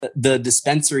the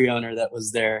dispensary owner that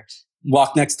was there,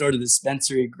 walked next door to the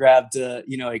dispensary, grabbed a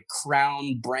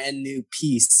Crown brand new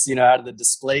piece, out of the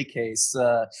display case,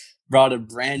 brought a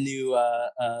brand new,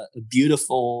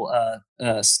 beautiful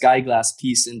sky glass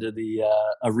piece into the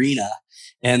arena.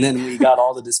 And then we got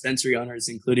all the dispensary owners,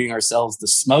 including ourselves, to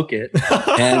smoke it.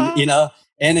 And,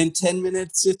 and in 10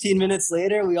 minutes, 15 minutes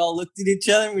later, we all looked at each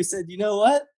other and we said, you know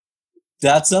what?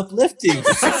 That's uplifting.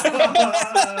 That's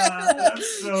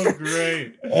so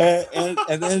great.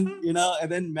 And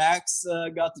then Max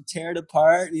got to tear it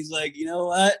apart, and he's like, you know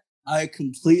what? I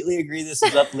completely agree. This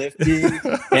is uplifting.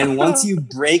 And once you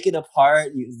break it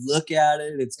apart, you look at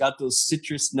it, it's got those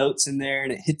citrus notes in there,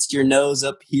 and it hits your nose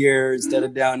up here instead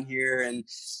of down here. And,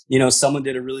 someone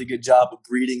did a really good job of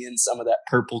breathing in some of that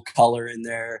purple color in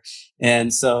there.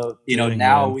 And so,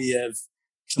 now we have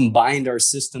combined our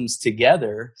systems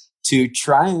together to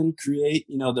try and create,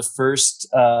 the first,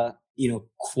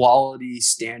 quality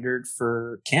standard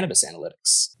for cannabis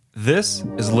analytics. This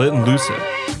is Lit and Lucid,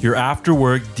 your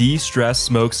after-work de-stress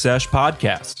smoke sesh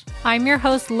podcast. I'm your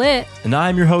host, Lit. And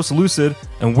I'm your host, Lucid,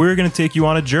 and we're going to take you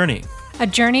on a journey. A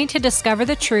journey to discover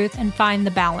the truth and find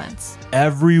the balance.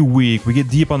 Every week, we get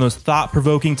deep on those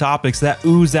thought-provoking topics that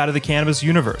ooze out of the cannabis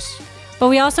universe. But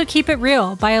we also keep it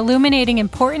real by illuminating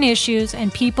important issues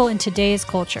and people in today's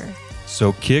culture.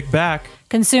 So kick back,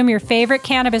 consume your favorite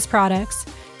cannabis products,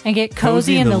 and get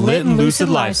cozy in the Lit and Lucid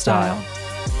lifestyle.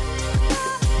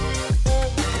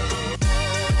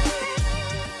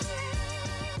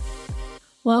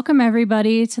 Welcome,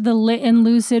 everybody, to the Lit and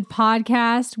Lucid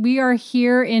podcast. We are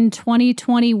here in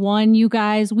 2021, you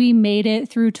guys. We made it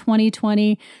through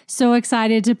 2020. So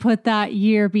excited to put that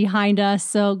year behind us.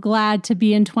 So glad to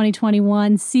be in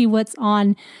 2021, see what's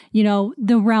on,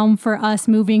 the realm for us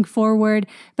moving forward.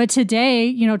 But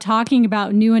today, talking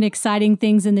about new and exciting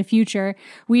things in the future,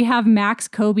 we have Max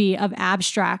Kobe of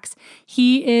Abstracts.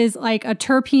 He is like a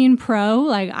terpene pro.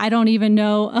 Like, I don't even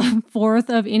know a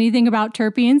fourth of anything about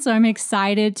terpenes. So I'm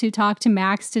excited to talk to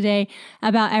Max today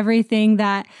about everything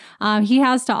that he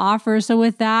has to offer. So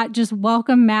with that, just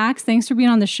welcome, Max. Thanks for being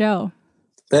on the show.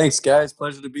 Thanks, guys.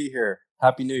 Pleasure to be here.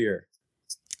 Happy New Year.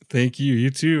 Thank you. You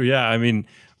too. Yeah. I mean,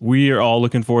 we are all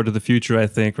looking forward to the future, I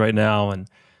think, right now. And,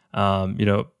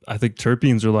 I think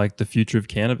terpenes are like the future of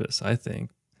cannabis, I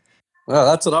think. Well,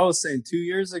 that's what I was saying 2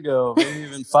 years ago, maybe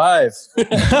even 5.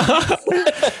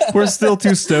 We're still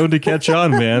too stoned to catch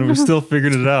on, man. We're still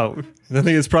figuring it out. I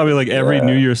think it's probably like every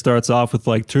New Year starts off with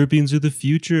like terpenes are the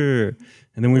future.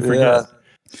 And then we forget. Yeah.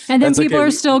 And then people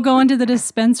are still going to the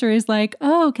dispensaries like,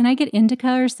 oh, can I get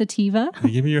indica or sativa?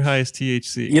 Give me your highest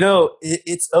THC.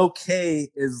 It's okay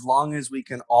as long as we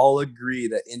can all agree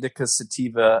that indica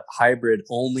sativa hybrid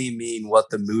only mean what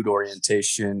the mood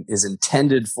orientation is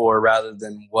intended for rather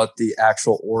than what the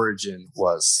actual origin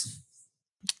was.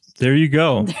 There you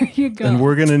go. There you go. And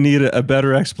we're going to need a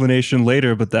better explanation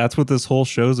later, but that's what this whole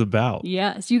show's about.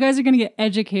 Yes, you guys are going to get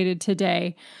educated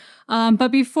today. But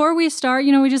before we start,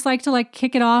 we just like to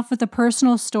kick it off with a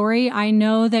personal story. I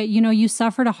know that, you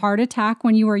suffered a heart attack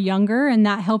when you were younger and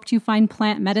that helped you find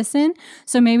plant medicine.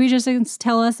 So maybe just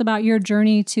tell us about your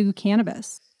journey to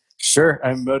cannabis. Sure.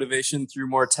 I'm motivation through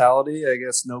mortality. I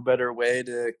guess no better way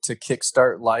to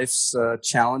kickstart life's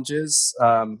challenges.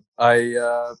 I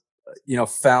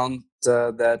found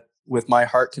that with my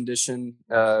heart condition,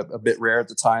 a bit rare at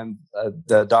the time,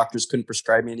 the doctors couldn't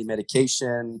prescribe me any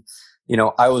medication.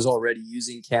 I was already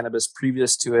using cannabis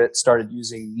previous to it, started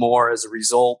using more as a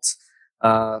result.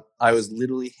 I was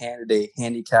literally handed a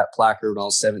handicap placard when I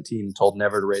was 17 and told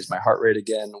never to raise my heart rate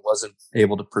again. Wasn't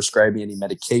able to prescribe me any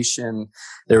medication.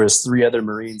 There was 3 other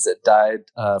Marines that died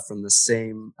from the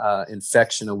same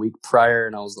infection a week prior,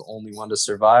 and I was the only one to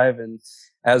survive. And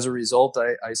as a result,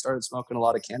 I started smoking a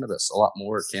lot of cannabis, a lot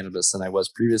more cannabis than I was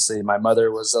previously. My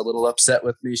mother was a little upset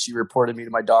with me. She reported me to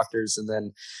my doctors, and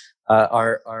then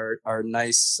our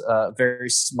nice, very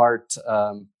smart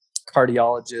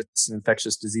cardiologist and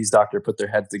infectious disease doctor put their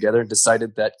heads together and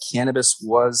decided that cannabis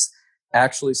was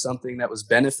actually something that was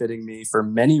benefiting me for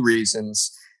many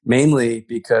reasons, mainly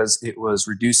because it was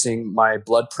reducing my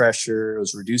blood pressure, it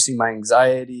was reducing my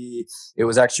anxiety, it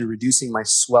was actually reducing my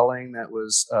swelling that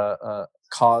was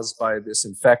caused by this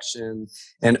infection.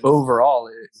 And overall,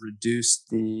 it reduced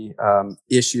the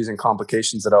issues and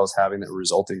complications that I was having that were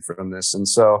resulting from this. And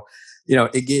so,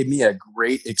 it gave me a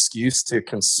great excuse to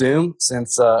consume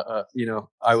since,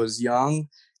 I was young.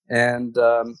 And,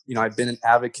 I've been an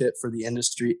advocate for the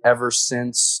industry ever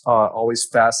since, always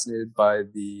fascinated by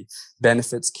the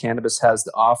benefits cannabis has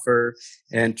to offer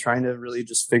and trying to really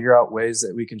just figure out ways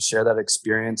that we can share that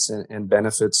experience and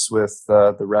benefits with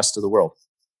the rest of the world.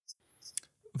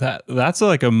 That's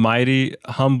like a mighty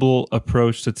humble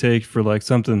approach to take for like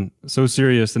something so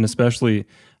serious, and especially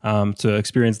to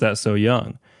experience that so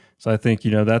young. So I think,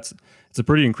 it's a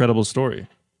pretty incredible story.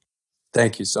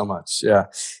 Thank you so much. Yeah.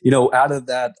 Out of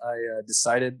that, I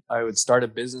decided I would start a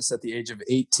business at the age of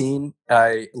 18.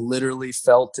 I literally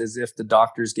felt as if the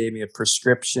doctors gave me a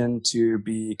prescription to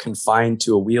be confined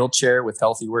to a wheelchair with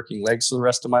healthy working legs for the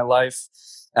rest of my life.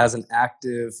 As an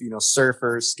active,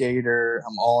 surfer, skater,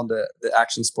 I'm all into the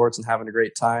action sports and having a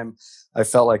great time. I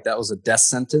felt like that was a death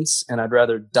sentence, and I'd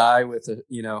rather die with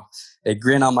a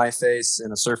grin on my face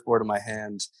and a surfboard in my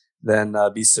hand than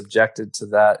be subjected to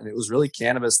that. And it was really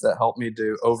cannabis that helped me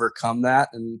to overcome that.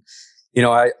 And,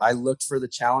 I looked for the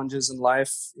challenges in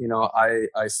life.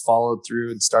 I followed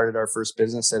through and started our first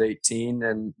business at 18.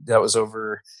 And that was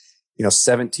over,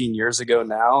 17 years ago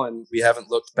now. And we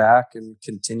haven't looked back and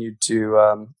continued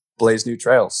to blaze new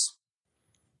trails.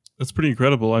 That's pretty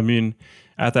incredible. I mean,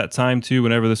 at that time too,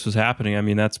 whenever this was happening, I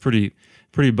mean, that's pretty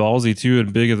ballsy too,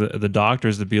 and big of the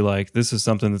doctors to be like, this is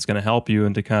something that's going to help you,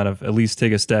 and to kind of at least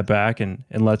take a step back and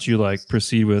let you like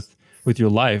proceed with your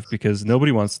life, because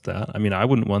nobody wants that. I mean, I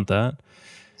wouldn't want that.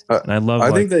 And I love.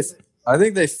 I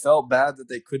think they felt bad that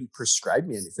they couldn't prescribe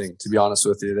me anything, to be honest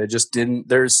with you. They just didn't.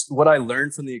 What I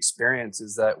learned from the experience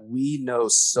is that we know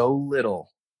so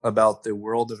little about the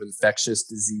world of infectious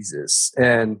diseases.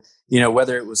 And,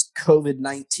 whether it was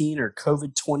COVID-19 or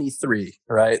COVID-23,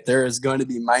 right? There is going to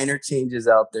be minor changes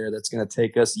out there that's going to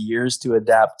take us years to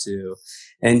adapt to.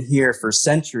 And here for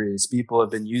centuries, people have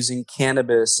been using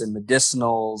cannabis and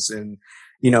medicinals and,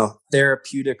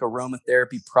 therapeutic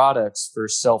aromatherapy products for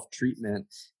self-treatment.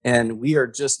 And we are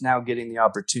just now getting the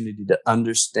opportunity to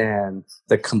understand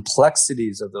the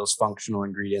complexities of those functional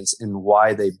ingredients and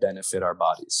why they benefit our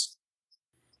bodies.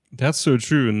 That's so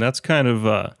true. And that's kind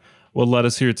of what led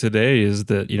us here today, is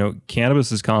that,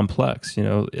 cannabis is complex.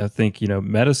 I think,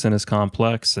 medicine is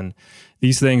complex, and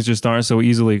these things just aren't so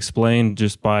easily explained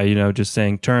just by, just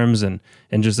saying terms and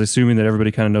just assuming that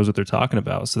everybody kind of knows what they're talking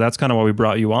about. So that's kind of why we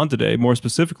brought you on today, more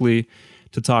specifically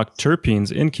to talk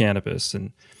terpenes in cannabis.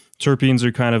 And terpenes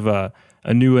are kind of a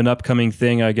new and upcoming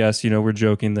thing, I guess. We're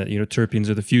joking that, terpenes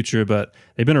are the future, but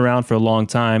they've been around for a long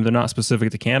time. They're not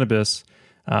specific to cannabis.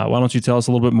 Why don't you tell us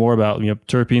a little bit more about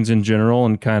terpenes in general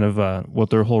and kind of what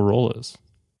their whole role is?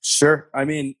 Sure. I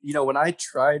mean, when I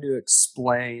try to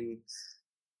explain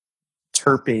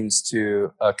terpenes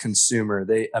to a consumer,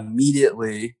 they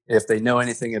immediately, if they know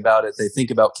anything about it, they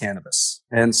think about cannabis.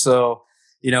 And so,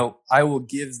 I will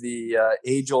give the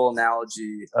age-old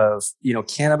analogy of,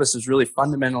 cannabis is really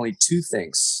fundamentally two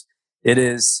things. It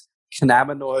is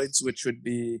cannabinoids, which would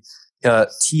be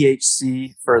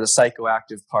THC for the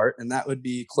psychoactive part, and that would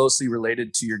be closely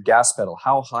related to your gas pedal.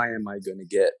 How high am I going to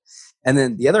get? And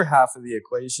then the other half of the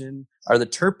equation are the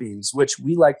terpenes, which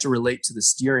we like to relate to the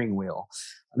steering wheel.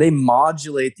 They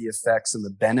modulate the effects and the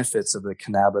benefits of the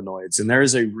cannabinoids. And there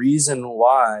is a reason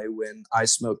why when I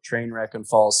smoke Trainwreck and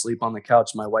fall asleep on the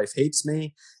couch, my wife hates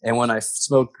me. And when I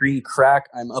smoke green crack,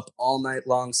 I'm up all night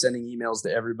long sending emails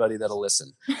to everybody that'll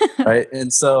listen. Right.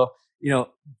 And so,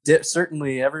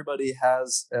 certainly everybody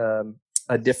has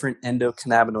a different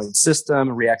endocannabinoid system,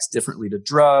 reacts differently to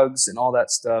drugs and all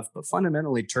that stuff. But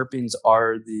fundamentally, terpenes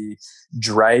are the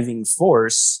driving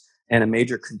force and a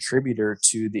major contributor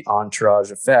to the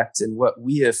entourage effect. And what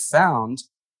we have found,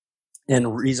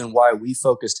 and reason why we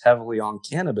focused heavily on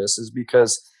cannabis, is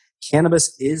because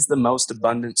cannabis is the most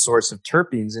abundant source of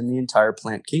terpenes in the entire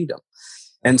plant kingdom.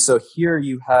 And so here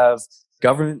you have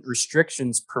government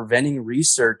restrictions preventing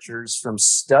researchers from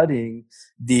studying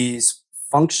these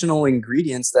functional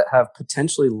ingredients that have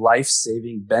potentially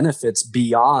life-saving benefits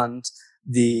beyond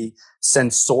the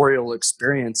sensorial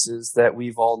experiences that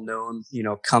we've all known,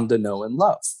 come to know and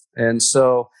love. And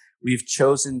so we've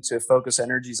chosen to focus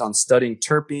energies on studying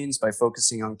terpenes by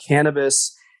focusing on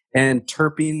cannabis. And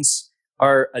terpenes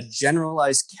are a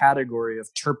generalized category of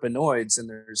terpenoids, and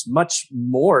there's much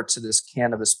more to this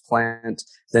cannabis plant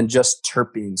than just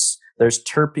terpenes. There's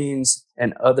terpenes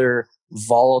and other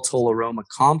volatile aroma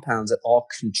compounds that all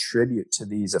contribute to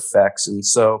these effects. And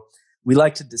so we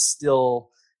like to distill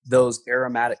those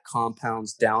aromatic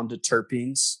compounds down to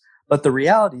terpenes. But the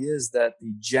reality is that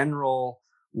the general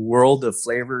world of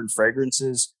flavor and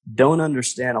fragrances don't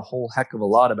understand a whole heck of a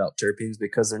lot about terpenes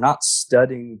because they're not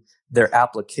studying their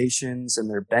applications and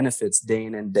their benefits day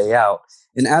in and day out.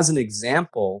 And as an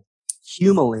example,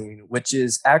 humulene, which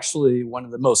is actually one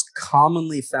of the most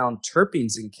commonly found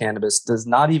terpenes in cannabis, does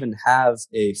not even have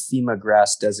a FEMA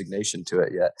GRAS designation to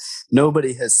it yet.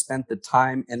 Nobody has spent the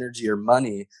time, energy, or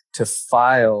money to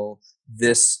file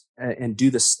this and do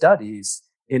the studies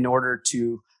in order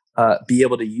to be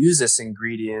able to use this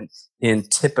ingredient in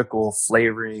typical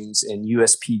flavorings and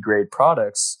USP grade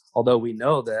products, although we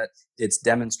know that it's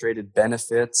demonstrated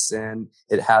benefits and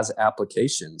it has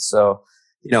applications. So,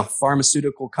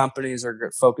 pharmaceutical companies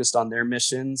are focused on their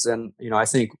missions, and I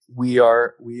think we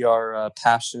are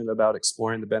passionate about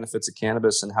exploring the benefits of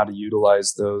cannabis and how to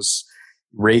utilize those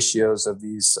ratios of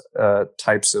these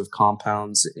types of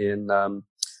compounds in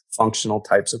functional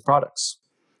types of products.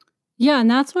 Yeah,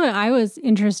 and that's what I was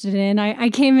interested in.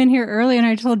 I came in here early and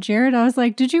I told Jared, I was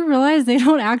like, did you realize they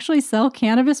don't actually sell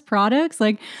cannabis products?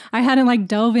 Like, I hadn't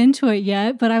dove into it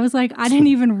yet, but I was like, I didn't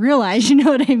even realize, you know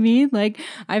what I mean? Like,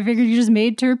 I figured you just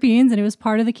made terpenes and it was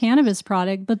part of the cannabis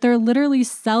product, but they're literally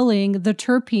selling the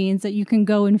terpenes that you can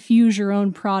go infuse your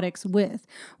own products with,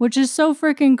 which is so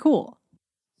freaking cool.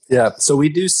 Yeah, so we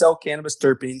do sell cannabis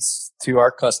terpenes to our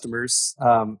customers,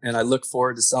 and I look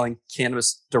forward to selling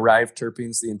cannabis-derived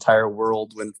terpenes to the entire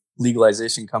world when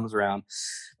legalization comes around.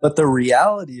 But the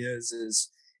reality is,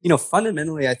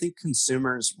 fundamentally, I think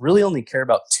consumers really only care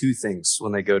about two things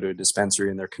when they go to a dispensary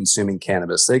and they're consuming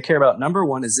cannabis. They care about, number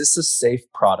one, is this a safe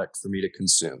product for me to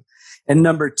consume? And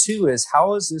number two is,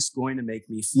 how is this going to make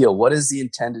me feel? What is the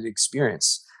intended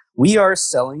experience? We are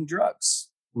selling drugs.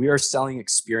 We are selling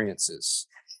experiences.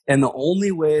 And the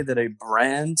only way that a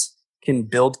brand can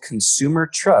build consumer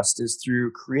trust is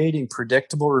through creating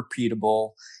predictable,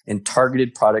 repeatable, and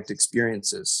targeted product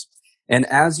experiences. And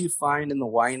as you find in the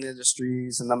wine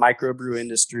industries and the microbrew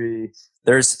industry,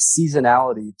 there's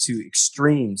seasonality to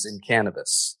extremes in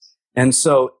cannabis. And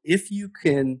so if you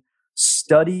can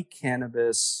study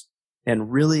cannabis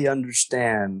and really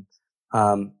understand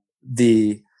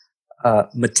the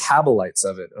metabolites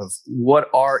of it, of what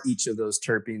are each of those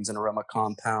terpenes and aroma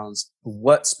compounds,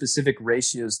 what specific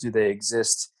ratios do they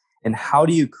exist, and how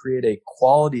do you create a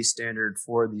quality standard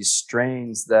for these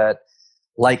strains that,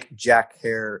 like Jack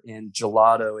Hare and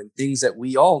Gelato and things that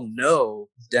we all know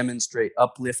demonstrate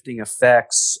uplifting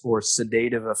effects or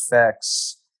sedative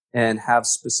effects and have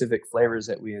specific flavors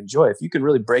that we enjoy. If you can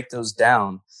really break those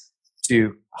down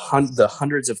to the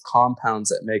hundreds of compounds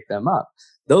that make them up,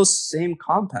 those same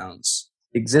compounds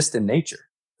exist in nature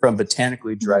from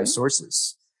botanically derived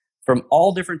sources, from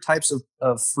all different types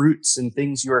of fruits and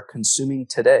things you are consuming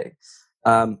today.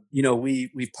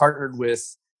 We've partnered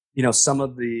with, some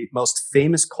of the most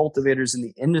famous cultivators in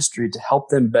the industry to help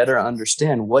them better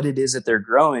understand what it is that they're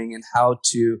growing and how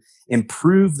to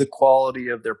improve the quality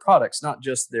of their products, not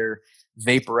just their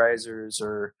vaporizers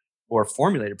or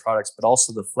formulated products, but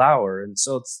also the flower. And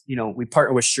so it's, we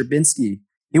partner with Sherbinski.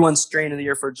 He won Strain of the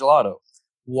Year for Gelato.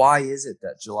 Why is it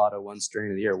that Gelato won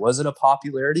Strain of the Year? Was it a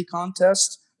popularity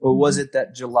contest, or was it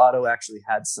that Gelato actually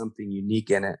had something unique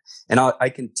in it? And I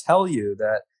can tell you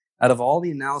that out of all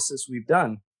the analysis we've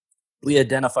done, we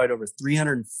identified over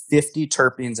 350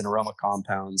 terpenes and aroma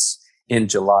compounds in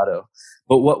Gelato.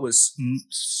 But what was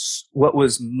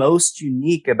most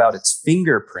unique about its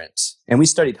fingerprint, and we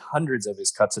studied hundreds of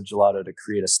his cuts of Gelato to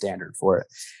create a standard for it.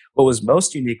 What was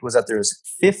most unique was that there was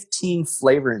 15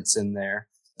 flavorants in there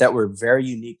that were very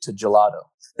unique to Gelato,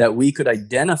 that we could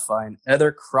identify in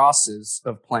other crosses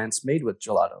of plants made with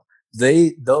Gelato.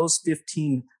 Those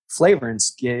 15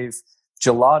 flavorants gave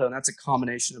Gelato, and that's a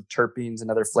combination of terpenes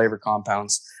and other flavor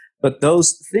compounds, but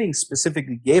those things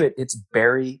specifically gave it its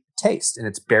berry taste and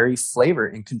its berry flavor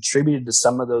and contributed to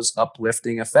some of those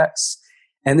uplifting effects.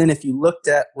 And then if you looked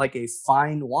at like a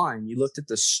fine wine, you looked at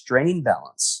the strain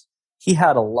balance. He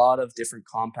had a lot of different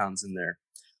compounds in there,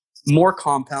 more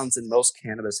compounds than most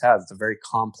cannabis has. It's a very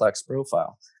complex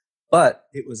profile, but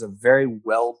it was a very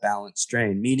well-balanced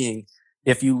strain, meaning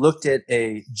if you looked at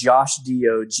a Josh D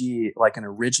OG, like an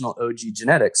original OG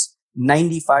genetics,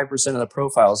 95% of the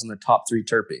profiles in the top 3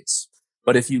 terpenes.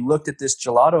 But if you looked at this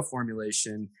Gelato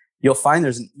formulation, you'll find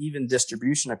there's an even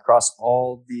distribution across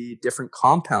all the different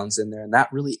compounds in there. And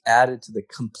that really added to the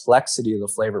complexity of the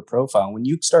flavor profile. When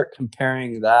you start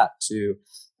comparing that to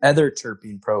other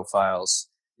terpene profiles,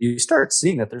 you start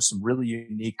seeing that there's some really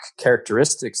unique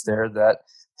characteristics there that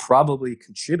probably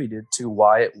contributed to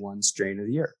why it won Strain of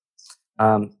the Year.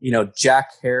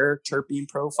 Jack Hare terpene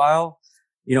profile,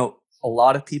 a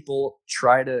lot of people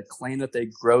try to claim that they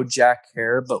grow Jack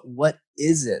Hare, but what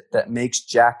is it that makes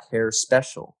Jack Hare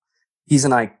special? He's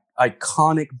an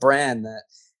iconic brand that,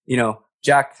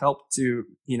 Jack helped to,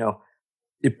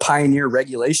 pioneer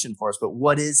regulation for us. But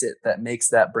what is it that makes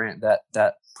that brand,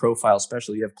 that profile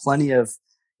special? You have plenty of,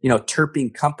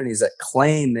 terpene companies that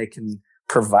claim they can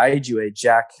provide you a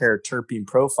Jack Hare terpene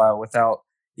profile without,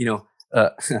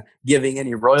 giving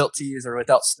any royalties or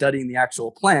without studying the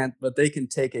actual plant, but they can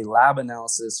take a lab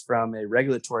analysis from a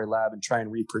regulatory lab and try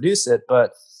and reproduce it.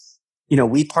 But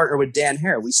we partner with Dan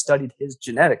Hare. We studied his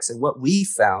genetics. And what we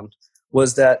found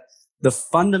was that the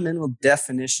fundamental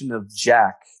definition of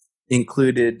Jack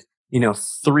included,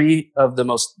 3 of the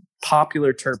most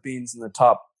popular terpenes in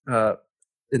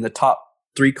the top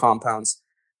 3 compounds.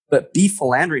 But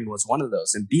B-philandrine was one of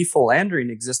those. And B-philandrine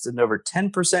existed in over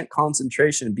 10%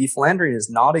 concentration. B-philandrine is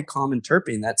not a common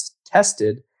terpene that's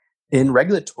tested in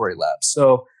regulatory labs.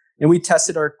 So, and we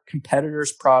tested our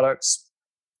competitors' products.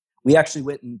 We actually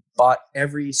went and bought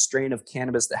every strain of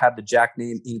cannabis that had the Jack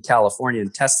name in California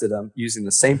and tested them using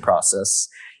the same process.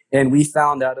 And we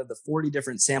found out of the 40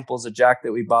 different samples of Jack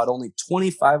that we bought, only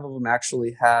 25 of them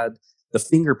actually had the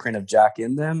fingerprint of Jack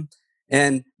in them.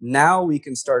 And now we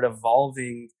can start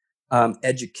evolving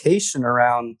education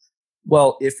around,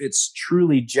 well, if it's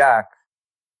truly Jack,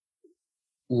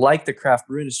 like the craft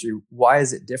brew industry, why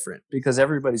is it different? Because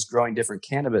everybody's growing different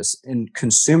cannabis, and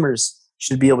consumers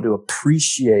should be able to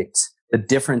appreciate the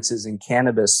differences in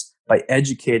cannabis by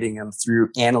educating them through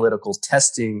analytical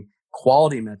testing,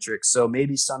 quality metrics. So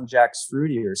maybe some Jack's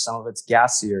fruitier, some of it's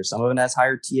gassier, some of it has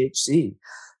higher THC.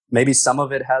 Maybe some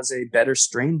of it has a better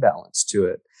strain balance to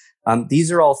it. These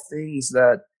are all things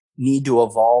that need to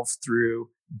evolve through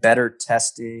better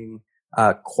testing,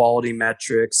 quality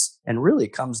metrics, and really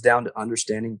comes down to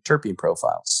understanding terpene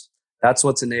profiles. That's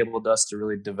what's enabled us to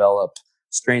really develop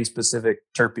strain-specific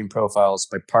terpene profiles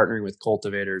by partnering with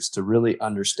cultivators to really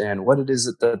understand what it is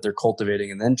that they're cultivating,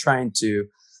 and then trying to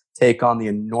take on the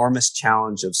enormous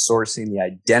challenge of sourcing the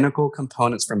identical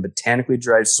components from botanically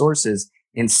derived sources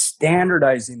and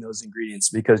standardizing those ingredients.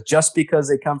 Because just because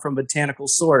they come from botanical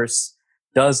source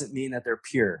doesn't mean that they're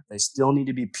pure. They still need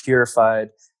to be purified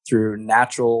through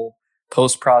natural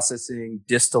post-processing,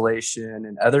 distillation,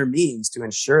 and other means to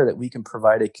ensure that we can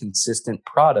provide a consistent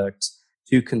product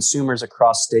to consumers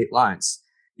across state lines.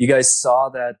 You guys saw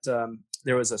that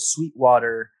there was a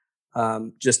Sweetwater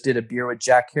just did a beer with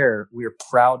Jack Hare. We are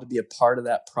proud to be a part of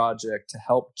that project to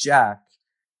help Jack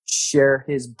share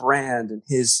his brand and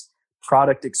his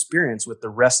product experience with the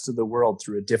rest of the world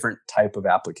through a different type of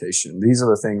application. These are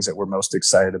the things that we're most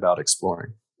excited about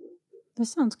exploring.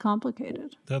 This sounds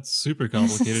complicated. That's super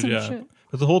complicated, yeah. Shit.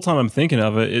 But the whole time I'm thinking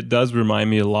of it, it does remind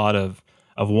me a lot of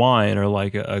wine, or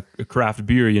like a craft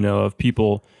beer, of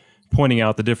people pointing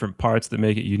out the different parts that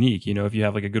make it unique. If you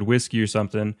have like a good whiskey or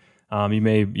something, you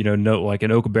may, note like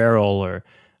an oak barrel, or,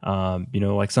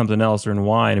 like something else, or in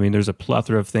wine. I mean, there's a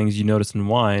plethora of things you notice in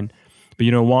wine, but,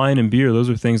 wine and beer, those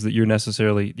are things that you're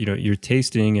necessarily, you're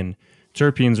tasting, and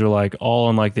terpenes are like all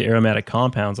on like the aromatic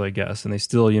compounds, I guess. And they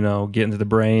still, get into the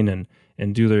brain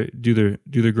and do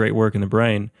their great work in the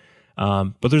brain.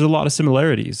 But there's a lot of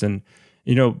similarities. And,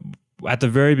 at the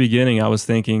very beginning, I was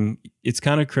thinking it's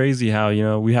kind of crazy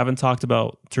how, we haven't talked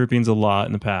about terpenes a lot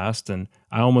in the past. And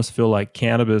I almost feel like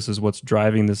cannabis is what's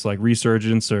driving this like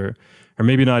resurgence, or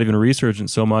maybe not even a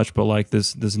resurgence so much, but like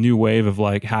this new wave of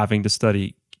like having to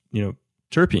study,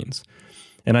 terpenes.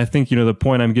 And I think, the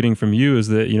point I'm getting from you is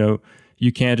that,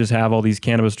 you can't just have all these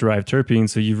cannabis derived terpenes.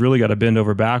 So you've really got to bend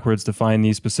over backwards to find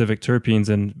these specific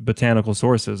terpenes in botanical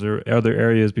sources or other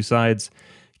areas besides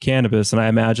cannabis. And I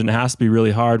imagine it has to be really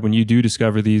hard when you do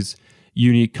discover these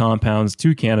unique compounds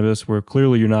to cannabis, where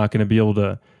clearly you're not going to be able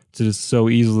to just so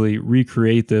easily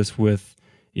recreate this with,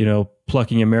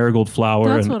 plucking a marigold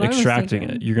flower and extracting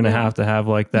it. You're going to have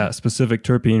like that specific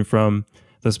terpene from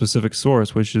the specific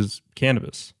source, which is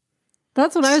cannabis.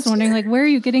 That's what I was wondering. Like, where are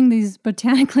you getting these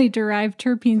botanically derived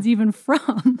terpenes even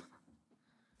from?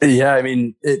 Yeah, I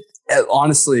mean,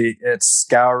 honestly, it's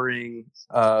scouring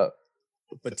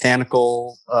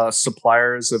botanical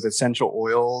suppliers of essential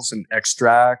oils and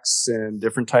extracts and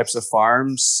different types of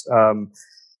farms.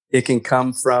 It can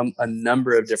come from a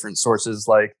number of different sources,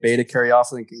 like beta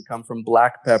caryophyllene can come from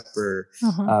black pepper.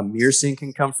 Myrcene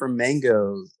can come from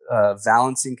mango.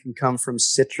 Valencine can come from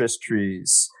citrus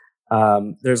trees.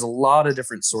 There's a lot of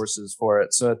different sources for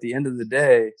it. So at the end of the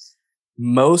day,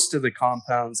 most of the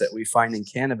compounds that we find in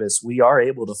cannabis, we are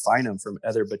able to find them from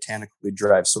other botanically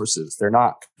derived sources. They're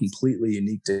not completely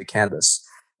unique to cannabis.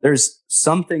 There's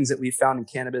some things that we found in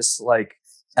cannabis, like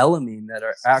Elamine, that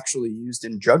are actually used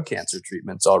in drug cancer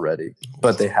treatments already,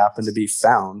 but they happen to be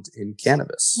found in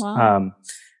cannabis. Wow.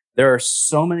 There are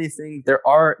so many things. There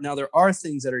are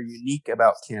things that are unique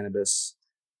about cannabis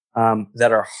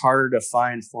that are harder to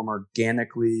find from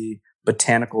organically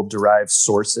botanical derived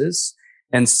sources.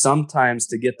 And sometimes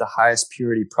to get the highest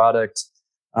purity product,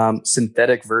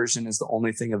 synthetic version is the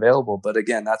only thing available. But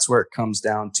again, that's where it comes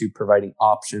down to providing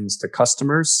options to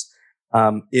customers.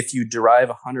 If you derive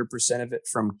 100% of it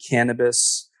from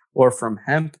cannabis or from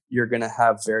hemp, you're going to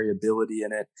have variability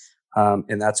in it.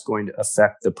 and that's going to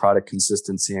affect the product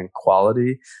consistency and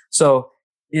quality. So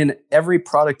in every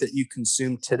product that you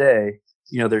consume today,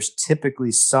 there's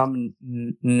typically some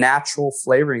natural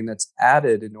flavoring that's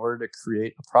added in order to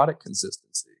create a product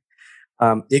consistency.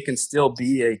 It can still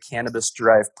be a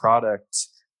cannabis-derived product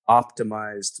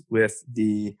optimized with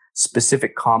the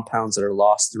specific compounds that are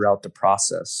lost throughout the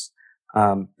process.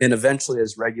 And eventually,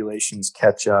 as regulations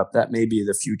catch up, that may be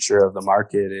the future of the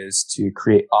market, is to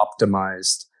create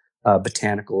optimized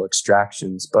botanical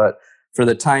extractions. But for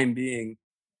the time being,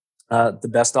 the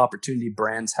best opportunity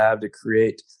brands have to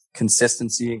create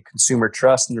consistency and consumer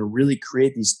trust, and to really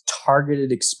create these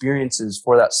targeted experiences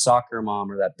for that soccer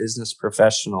mom or that business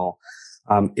professional.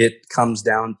 It comes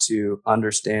down to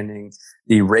understanding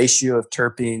the ratio of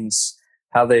terpenes,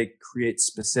 how they create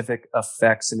specific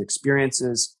effects and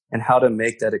experiences, and how to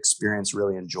make that experience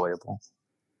really enjoyable.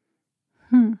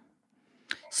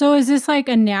 So is this like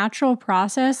a natural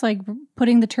process, like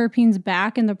putting the terpenes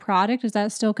back in the product? Is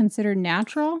that still considered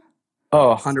natural?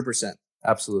 Oh, 100%.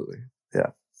 Absolutely. Yeah.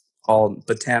 All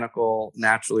botanical,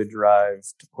 naturally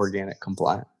derived, organic,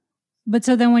 compliant. But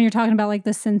so then when you're talking about like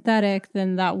the synthetic,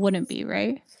 then that wouldn't be,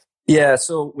 right? Yeah.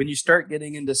 So when you start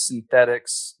getting into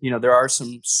synthetics, there are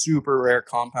some super rare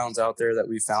compounds out there that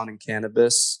we found in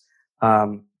cannabis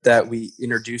that we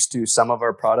introduced to some of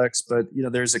our products. But,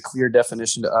 there's a clear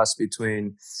definition to us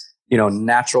between,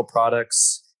 natural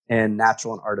products and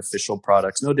natural and artificial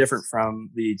products. No different from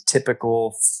the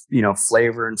typical,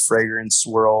 flavor and fragrance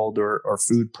world or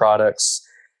food products.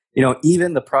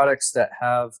 Even the products that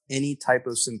have any type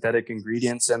of synthetic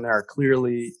ingredients in there are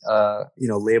clearly,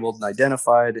 labeled and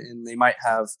identified, and they might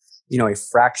have, a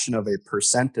fraction of a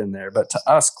percent in there. But to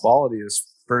us, quality is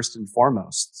first and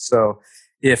foremost. So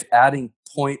if adding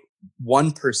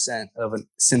 0.1% of a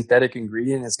synthetic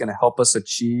ingredient is going to help us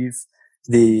achieve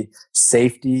the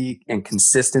safety and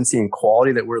consistency and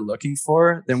quality that we're looking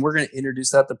for, then we're going to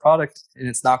introduce that to the product, and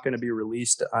it's not going to be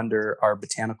released under our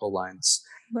botanical lines.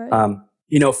 Right.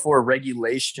 For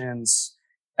regulations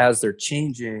as they're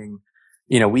changing,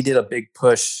 we did a big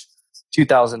push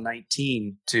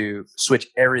 2019 to switch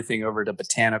everything over to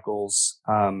botanicals.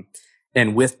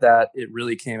 And with that, it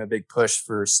really came a big push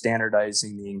for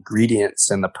standardizing the ingredients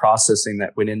and the processing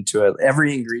that went into it.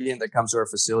 Every ingredient that comes to our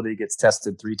facility gets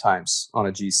tested 3 times on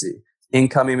a GC.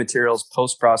 Incoming materials,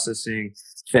 post-processing,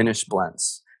 finished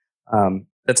blends.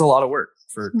 That's a lot of work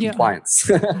for compliance.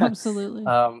 Absolutely.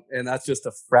 And that's just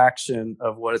a fraction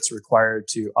of what it's required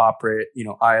to operate,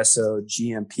 ISO,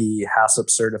 GMP, HACCP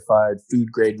certified food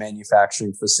grade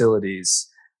manufacturing facilities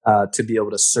to be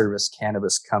able to service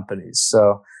cannabis companies.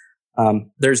 So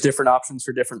there's different options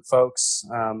for different folks.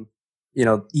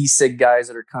 E-cig guys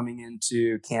that are coming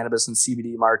into cannabis and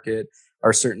CBD market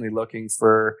are certainly looking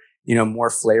for, more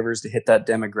flavors to hit that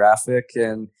demographic.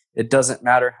 And it doesn't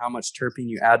matter how much terpene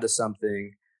you add to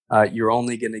something. You're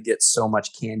only going to get so much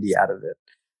candy out of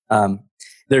it.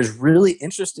 There's really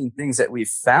interesting things that we've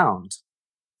found.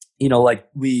 Like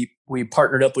we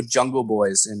partnered up with Jungle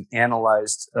Boys and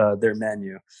analyzed their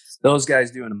menu. Those guys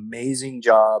do an amazing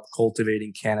job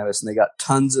cultivating cannabis, and they got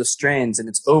tons of strains. And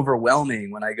it's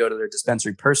overwhelming when I go to their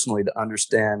dispensary personally to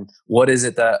understand what is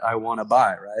it that I want to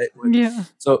buy, right? Yeah.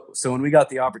 So when we got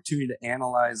the opportunity to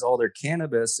analyze all their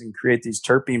cannabis and create these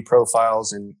terpene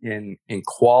profiles and in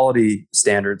quality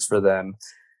standards for them,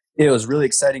 it was really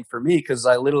exciting for me because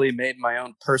I literally made my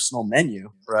own personal menu,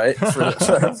 right, for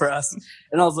us.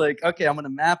 And I was like, okay, I'm going to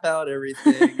map out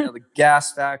everything, the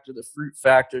gas factor, the fruit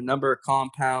factor, number of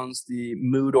compounds, the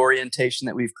mood orientation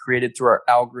that we've created through our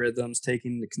algorithms,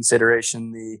 taking into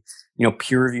consideration the,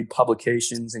 peer-reviewed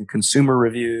publications and consumer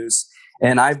reviews.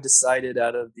 And I've decided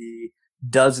out of the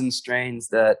dozen strains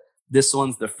that this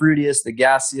one's the fruitiest, the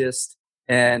gassiest,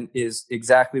 and is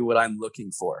exactly what I'm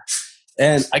looking for.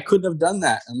 And I couldn't have done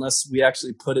that unless we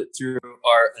actually put it through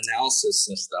our analysis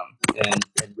system and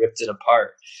ripped it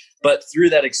apart. But through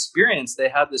that experience, they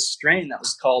had this strain that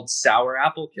was called Sour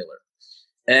Apple Killer.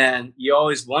 And you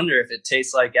always wonder if it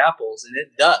tastes like apples, and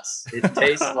it does. It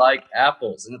tastes like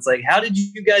apples. And it's like, how did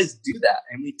you guys do that?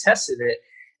 And we tested it,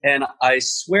 and I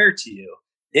swear to you,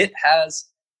 it has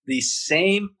the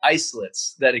same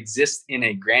isolates that exist in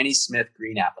a Granny Smith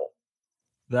green apple.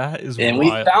 That is and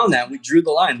wild. We found that. We drew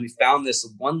the line. We found this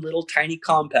one little tiny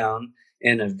compound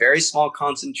in a very small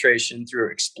concentration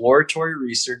through exploratory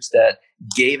research that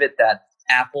gave it that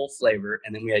apple flavor.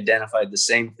 And then we identified the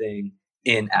same thing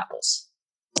in apples.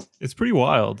 It's pretty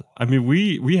wild. I mean,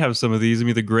 we have some of these. I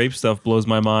mean, the grape stuff blows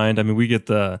my mind. I mean, we get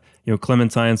the,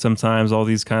 clementine sometimes, all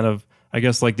these kind of, I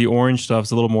guess like the orange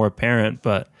stuff's a little more apparent,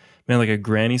 but man, like a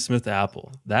Granny Smith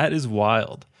apple, that is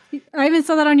wild. I even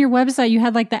saw that on your website. You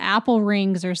had like the apple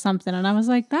rings or something. And I was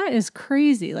like, that is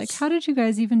crazy. Like, how did you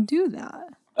guys even do that?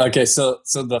 Okay.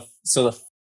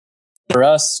 For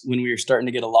us, when we were starting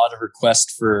to get a lot of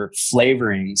requests for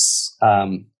flavorings,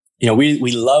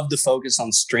 we love to focus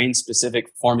on strain specific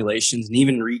formulations and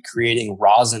even recreating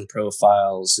rosin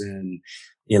profiles and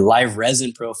live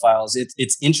resin profiles.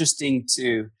 It's interesting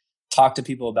to talk to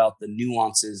people about the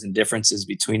nuances and differences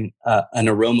between an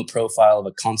aroma profile of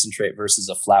a concentrate versus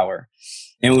a flower.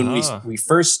 And when we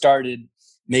first started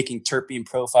making terpene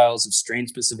profiles of strain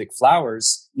specific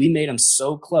flowers, we made them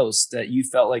so close that you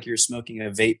felt like you're smoking a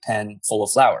vape pen full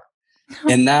of flower.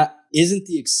 And that isn't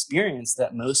the experience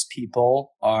that most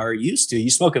people are used to. You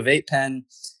smoke a vape pen,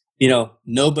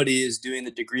 nobody is doing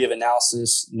the degree of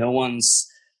analysis. No one's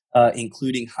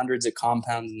including hundreds of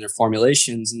compounds in their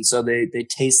formulations. And so they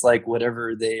taste like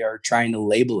whatever they are trying to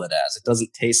label it as. It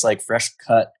doesn't taste like fresh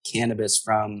cut cannabis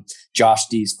from Josh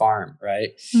D's farm,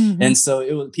 right? Mm-hmm. And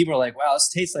so people are like, wow, this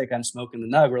tastes like I'm smoking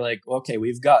the nug. We're like, okay,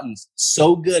 we've gotten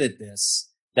so good at this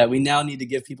that we now need to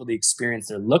give people the experience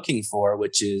they're looking for,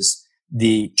 which is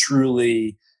the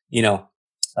truly,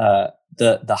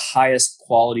 the highest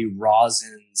quality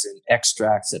rosins and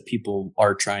extracts that people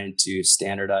are trying to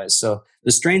standardize. So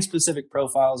the strain specific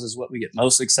profiles is what we get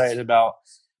most excited about.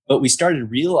 But we started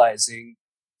realizing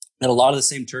that a lot of the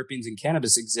same terpenes in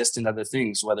cannabis exist in other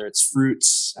things, whether it's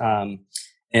fruits and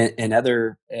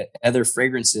other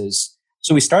fragrances.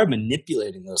 So we started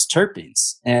manipulating those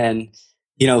terpenes. And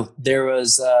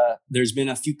there's been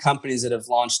a few companies that have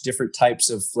launched different types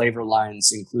of flavor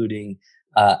lines, including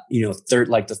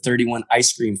like the 31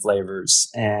 ice cream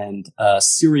flavors and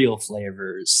cereal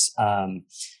flavors.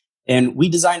 And we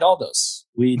designed all those.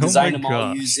 We designed them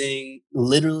all using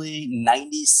literally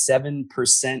 97%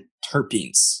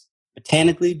 terpenes,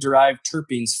 botanically derived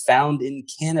terpenes found in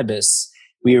cannabis.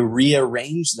 We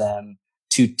rearranged them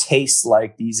to taste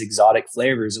like these exotic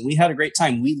flavors. And we had a great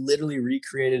time. We literally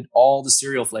recreated all the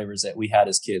cereal flavors that we had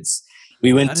as kids.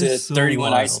 We went to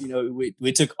 31 ice,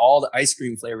 we took all the ice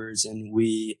cream flavors and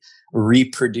we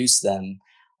reproduced them.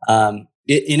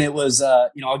 It was,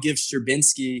 I'll give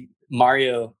Sherbinski,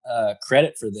 Mario,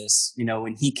 credit for this.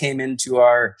 When he came into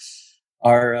our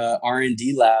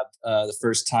R&D lab the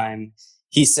first time,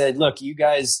 he said, look, you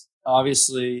guys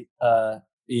obviously,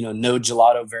 know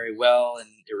gelato very well. And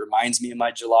it reminds me of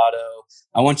my gelato.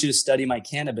 I want you to study my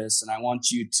cannabis and I want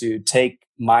you to take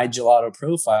my gelato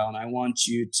profile and I want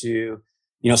you to,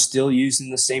 still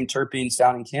using the same terpenes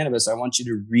found in cannabis. I want you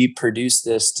to reproduce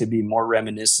this to be more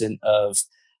reminiscent of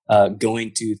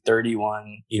going to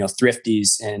 31,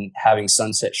 Thrifties and having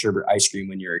Sunset Sherbet ice cream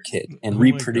when you're a kid and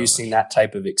reproducing that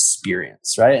type of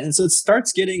experience. Right. And so it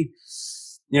starts getting,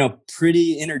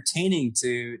 pretty entertaining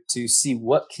to see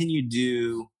what can you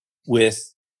do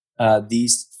with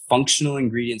these functional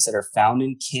ingredients that are found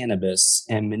in cannabis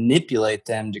and manipulate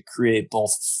them to create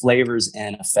both flavors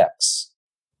and effects.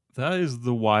 That is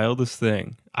the wildest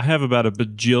thing. I have about a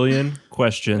bajillion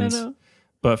questions,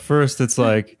 but first it's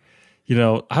like,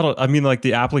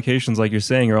 the applications, like you're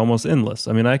saying, are almost endless.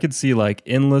 I mean, I could see like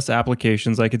endless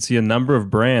applications. I could see a number of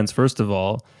brands, first of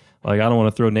all. Like, I don't want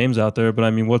to throw names out there, but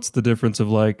I mean, what's the difference of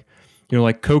like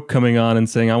Coke coming on and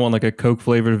saying, I want like a Coke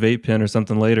flavored vape pen or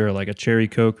something later, or like a cherry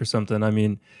Coke or something. I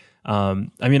mean,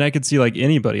 I could see like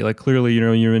anybody, like clearly,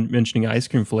 you're mentioning ice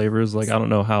cream flavors. Like, I don't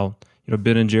know how,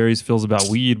 Ben and Jerry's feels about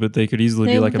weed, but they could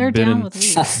easily be like a Ben and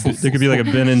there could be like a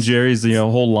Ben and Jerry's,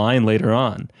 whole line later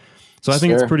on. So I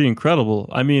think it's pretty incredible.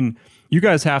 I mean, you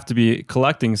guys have to be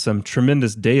collecting some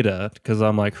tremendous data because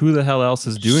I'm like, who the hell else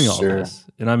is doing all this?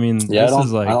 And I mean, I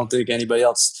don't think anybody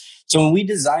else. So when we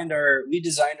designed our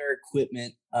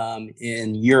equipment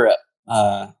in Europe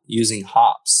using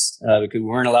hops because we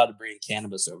weren't allowed to bring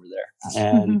cannabis over there,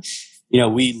 and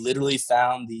we literally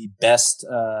found the best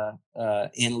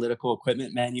analytical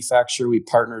equipment manufacturer. We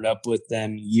partnered up with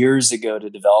them years ago to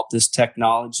develop this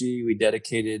technology. We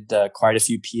dedicated quite a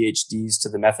few PhDs to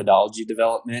the methodology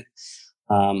development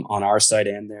on our side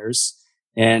and theirs,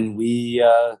 and we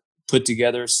put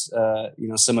together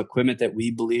some equipment that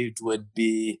we believed would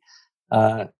be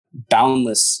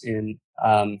boundless in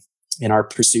our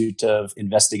pursuit of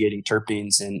investigating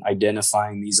terpenes and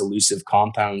identifying these elusive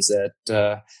compounds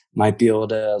that might be able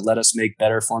to let us make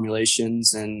better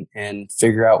formulations and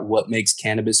figure out what makes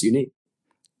cannabis unique.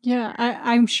 Yeah,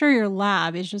 I'm sure your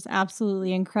lab is just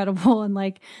absolutely incredible. And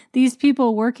like these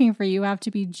people working for you have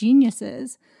to be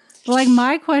geniuses. But like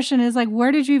my question is like,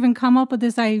 where did you even come up with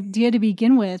this idea to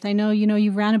begin with? I know,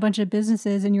 you ran a bunch of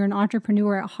businesses and you're an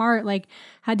entrepreneur at heart. Like,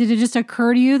 how did it just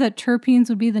occur to you that terpenes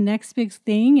would be the next big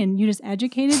thing and you just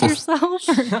educated yourself?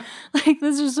 Or, like,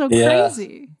 this is so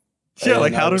crazy. Yeah,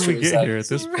 like how did we get here at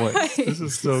this point? Right. This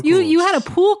is so cool. You had a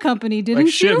pool company, didn't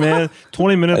you? Shit, man.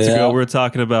 20 minutes ago, we were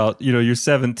talking about, you're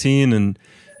 17 and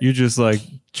you're just like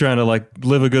trying to like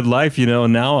live a good life,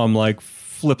 and now I'm like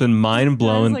flipping mind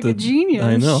blown. Like a genius.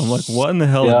 I know. I'm like, what in the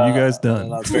hell have you guys done?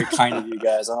 That's very kind of you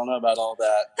guys. I don't know about all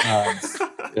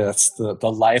that. It's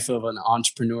the life of an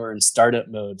entrepreneur in startup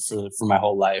mode for my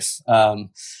whole life.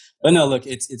 But no, look,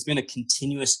 it's been a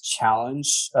continuous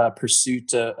challenge,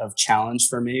 pursuit of challenge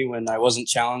for me. When I wasn't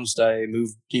challenged, I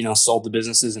moved, sold the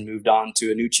businesses and moved on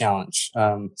to a new challenge.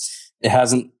 It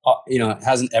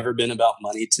hasn't ever been about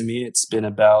money to me. It's been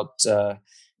about,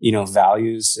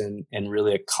 values and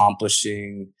really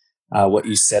accomplishing what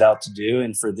you set out to do.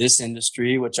 And for this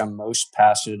industry, which I'm most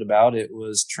passionate about, it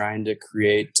was trying to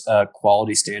create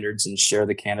quality standards and share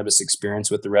the cannabis experience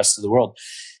with the rest of the world.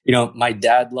 My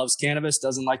dad loves cannabis,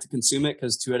 doesn't like to consume it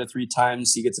because 2 out of 3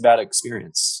 times he gets a bad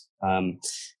experience.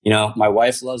 My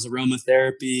wife loves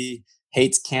aromatherapy,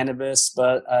 hates cannabis,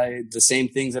 but the same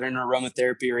things that are in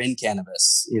aromatherapy are in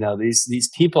cannabis. These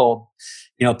people,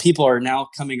 people are now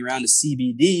coming around to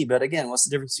CBD, but again, what's the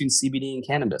difference between CBD and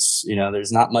cannabis?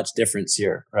 There's not much difference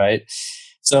here, right?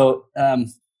 So, to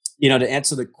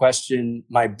answer the question,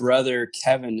 my brother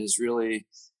Kevin is really,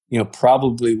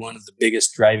 probably one of the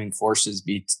biggest driving forces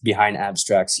behind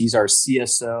Abstracts. He's our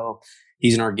CSO.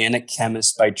 He's an organic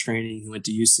chemist by training. He went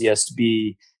to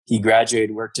UCSB. He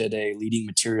graduated, worked at a leading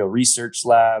material research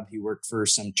lab. He worked for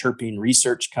some terpene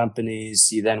research companies.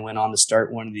 He then went on to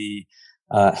start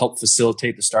help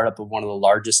facilitate the startup of one of the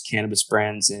largest cannabis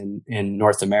brands in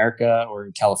North America, or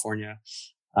in California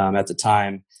at the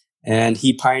time. And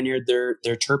he pioneered their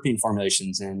terpene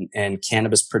formulations and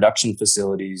cannabis production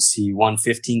facilities. He won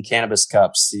 15 cannabis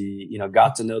cups. He,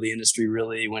 got to know the industry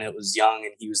really when it was young,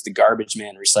 and he was the garbage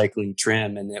man recycling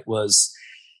trim. And it was,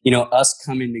 us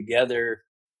coming together,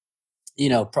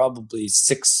 probably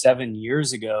 6-7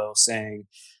 years ago, saying,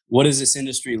 what does this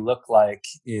industry look like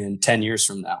in 10 years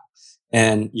from now?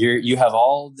 And you have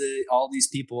all these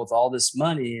people with all this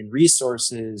money and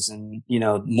resources and,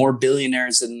 more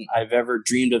billionaires than I've ever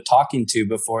dreamed of talking to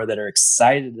before, that are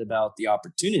excited about the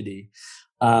opportunity.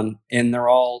 And they're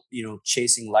all,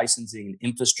 chasing licensing,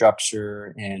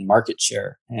 infrastructure, and market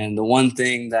share. And the one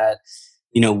thing that,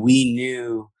 we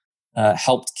knew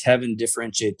helped Kevin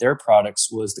differentiate their products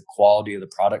was the quality of the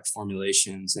product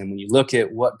formulations. And when you look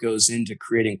at what goes into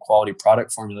creating quality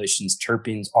product formulations,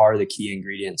 terpenes are the key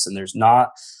ingredients. And there's not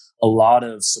a lot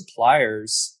of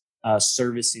suppliers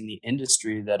servicing the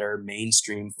industry that are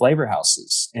mainstream flavor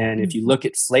houses. And if you look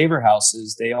at flavor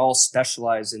houses, they all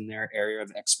specialize in their area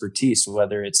of expertise,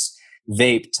 whether it's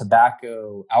vape,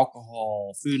 tobacco,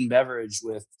 alcohol, food and beverage,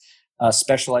 with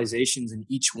specializations in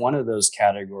each one of those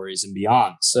categories and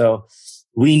beyond. So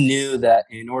we knew that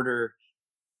in order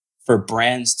for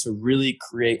brands to really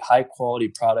create high quality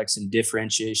products and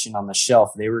differentiation on the shelf,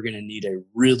 they were going to need a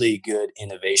really good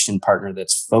innovation partner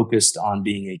that's focused on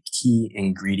being a key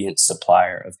ingredient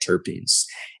supplier of terpenes.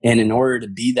 And in order to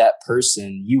be that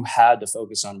person, you had to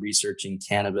focus on researching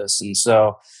cannabis. And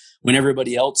so when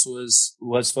everybody else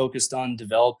was focused on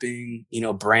developing,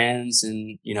 brands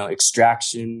and,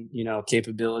 extraction,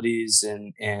 capabilities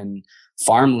and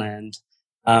farmland,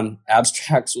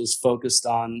 Abstracts was focused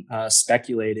on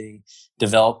speculating,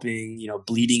 developing,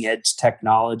 bleeding edge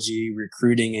technology,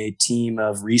 recruiting a team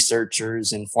of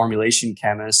researchers and formulation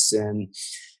chemists, and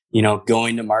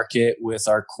going to market with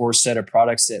our core set of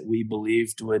products that we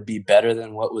believed would be better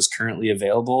than what was currently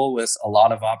available, with a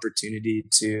lot of opportunity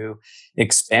to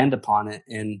expand upon it.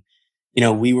 And,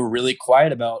 we were really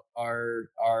quiet about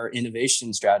our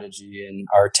innovation strategy and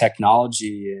our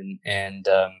technology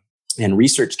and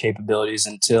research capabilities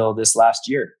until this last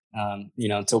year,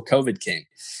 until COVID came.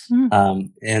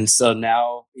 And so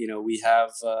now, we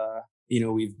have,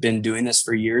 we've been doing this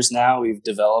for years now. We've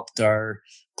developed our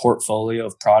portfolio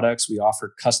of products. We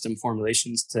offer custom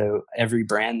formulations to every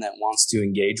brand that wants to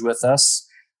engage with us.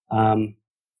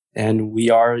 And we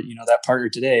are, that partner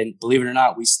today. And believe it or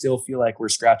not, we still feel like we're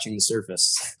scratching the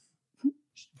surface.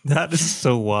 That is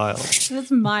so wild.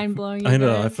 That's mind blowing. I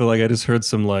know. I feel like I just heard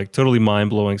some like totally mind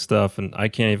blowing stuff, and I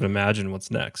can't even imagine what's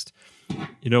next.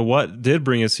 What did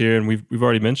bring us here, and we've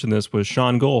already mentioned this, was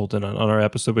Sean Gold. And on our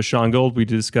episode with Sean Gold, we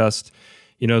discussed,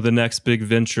 the next big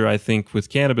venture, I think, with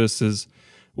cannabis is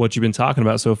what you've been talking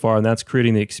about so far, and that's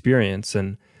creating the experience.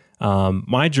 And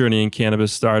my journey in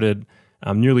cannabis started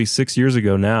nearly 6 years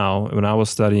ago now, when I was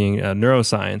studying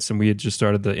neuroscience, and we had just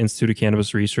started the Institute of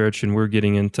Cannabis Research, and we're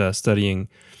getting into studying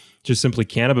just simply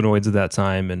cannabinoids at that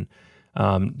time and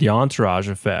the entourage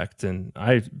effect. And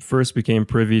I first became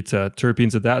privy to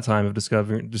terpenes at that time of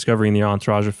discovering the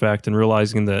entourage effect and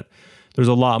realizing that there's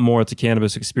a lot more to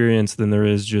cannabis experience than there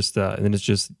is just and it's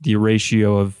just the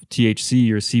ratio of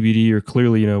THC or CBD or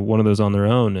clearly, one of those on their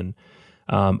own. And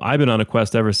I've been on a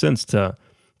quest ever since to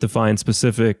find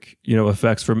specific,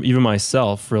 effects from even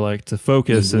myself for like to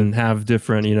focus and have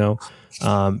different,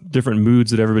 different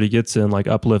moods that everybody gets in, like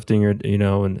uplifting or,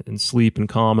 and sleep and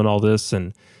calm and all this.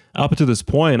 And up to this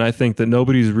point, I think that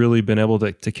nobody's really been able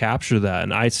to capture that.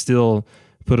 And I still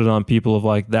put it on people of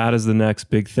like, that is the next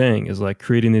big thing, is like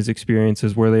creating these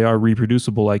experiences where they are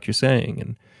reproducible, like you're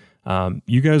saying. And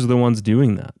you guys are the ones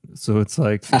doing that. So it's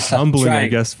like it's humbling, I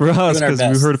guess, for us, because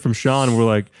we heard it from Sean and we're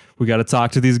like, we got to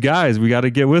talk to these guys. We got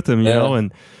to get with them, you know?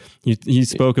 And he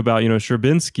spoke about,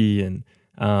 Sherbinski.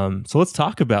 And so let's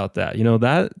talk about that.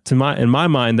 That in my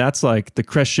mind, that's like the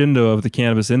crescendo of the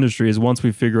cannabis industry, is once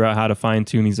we figure out how to fine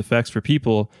tune these effects for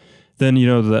people, then,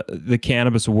 the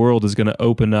cannabis world is going to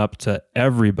open up to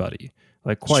everybody,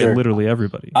 like quite literally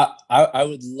everybody. I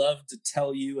would love to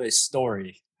tell you a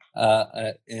story.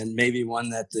 And maybe one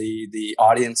that the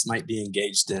audience might be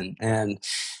engaged in. And,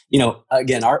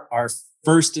 again, our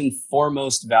first and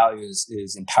foremost values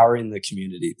is empowering the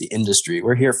community, the industry.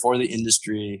 We're here for the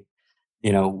industry.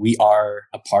 We are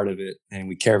a part of it, and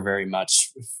we care very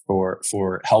much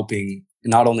for helping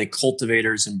not only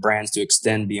cultivators and brands to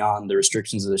extend beyond the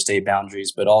restrictions of their state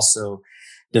boundaries, but also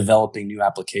developing new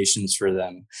applications for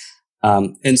them.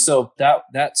 And so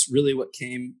that's really what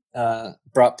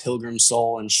brought Pilgrim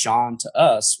Soul and Sean to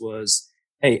us was,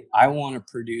 hey, I want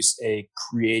to produce a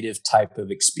creative type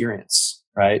of experience,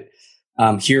 right?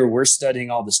 Here we're studying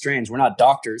all the strains. We're not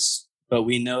doctors, but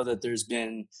we know that there's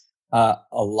been a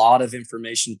lot of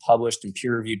information published in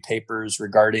peer-reviewed papers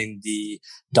regarding the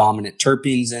dominant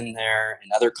terpenes in there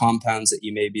and other compounds that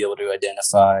you may be able to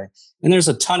identify. And there's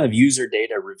a ton of user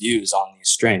data reviews on these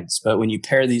strains. But when you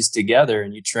pair these together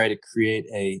and you try to create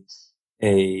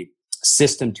a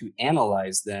system to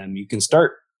analyze them, you can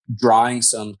start drawing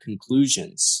some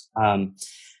conclusions.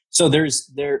 So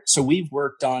we've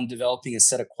worked on developing a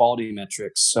set of quality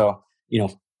metrics. So,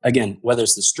 again, whether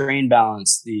it's the strain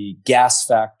balance, the gas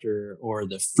factor, or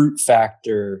the fruit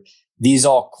factor, these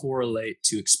all correlate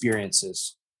to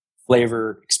experiences,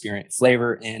 flavor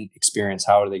and experience.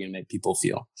 How are they going to make people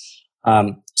feel?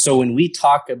 So when we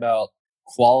talk about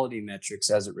quality metrics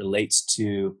as it relates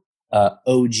to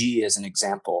OG as an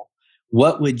example,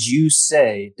 what would you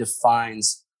say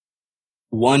defines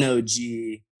one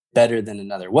OG better than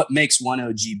another? What makes one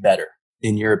OG better,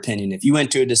 in your opinion? If you went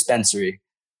to a dispensary,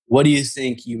 what do you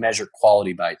think you measure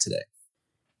quality by today?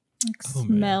 Like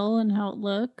smell and how it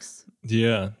looks.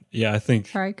 Yeah, I think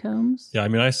trichomes. Yeah, I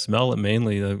mean, I smell it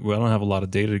mainly. I don't have a lot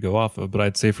of data to go off of, but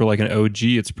I'd say for like an OG,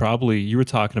 it's probably, you were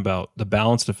talking about the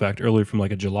balanced effect earlier from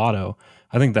like a gelato.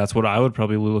 I think that's what I would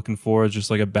probably be looking for, is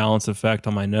just like a balanced effect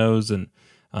on my nose, and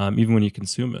even when you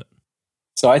consume it.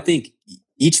 So I think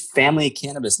each family of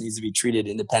cannabis needs to be treated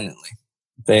independently.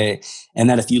 And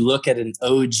that if you look at an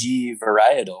OG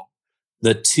varietal,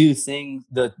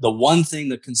 the one thing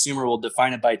the consumer will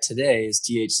define it by today is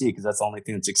THC, because that's the only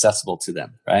thing that's accessible to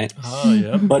them, right? Oh,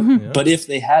 yeah. But if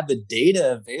they had the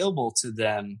data available to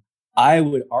them, I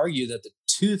would argue that the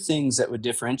two things that would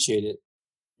differentiate it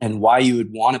and why you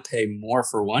would want to pay more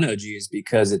for one OG is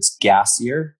because it's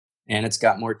gassier and it's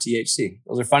got more THC.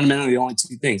 Those are fundamentally the only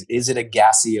two things. Is it a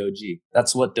gassy OG?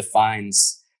 That's what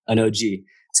defines an OG.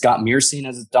 It's got myrcene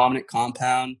as its dominant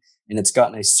compound, and it's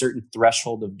gotten a certain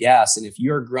threshold of gas. And if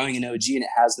you're growing an OG and it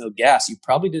has no gas, you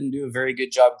probably didn't do a very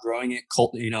good job growing it,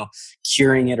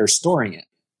 curing it or storing it.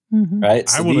 Mm-hmm. Right.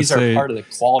 So these are part of the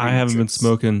quality. I haven't been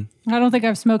smoking. I don't think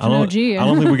I've smoked an OG. I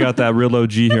don't think we got that real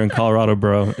OG here in Colorado,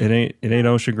 bro. It ain't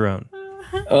ocean grown.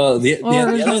 The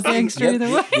other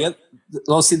thing.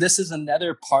 Well, see, this is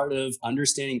another part of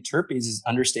understanding terpenes, is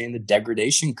understanding the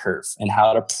degradation curve and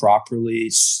how to properly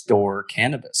store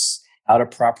cannabis, how to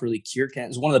properly cure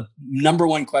cannabis. One of the number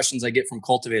one questions I get from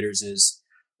cultivators is,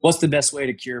 what's the best way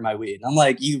to cure my weed? And I'm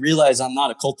like, you realize I'm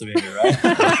not a cultivator, right?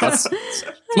 That's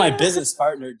my business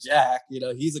partner, Jack.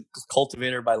 He's a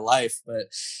cultivator by life, but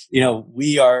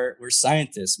we're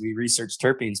scientists. We research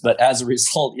terpenes, but as a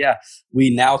result, we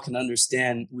now can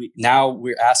understand.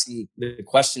 We're asking the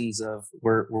questions of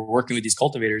we're working with these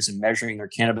cultivators and measuring their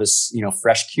cannabis,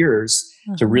 fresh cures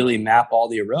to really map all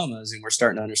the aromas, and we're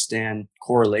starting to understand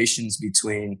correlations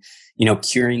between,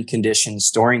 curing conditions,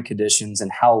 storing conditions,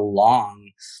 and how long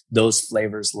those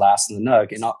flavors last in the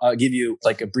nug. And I'll give you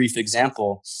like a brief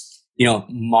example.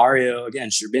 Mario, again,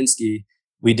 Sherbinski,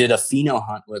 we did a pheno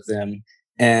hunt with him,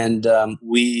 and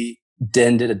we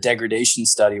then did a degradation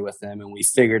study with him, and we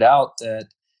figured out that,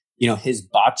 his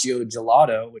Baccio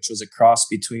gelato, which was a cross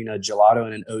between a gelato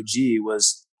and an OG,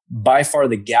 was by far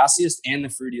the gassiest and the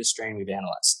fruitiest strain we've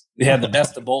analyzed. We had the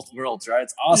best of both worlds, right?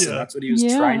 It's awesome. That's what he was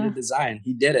trying to design.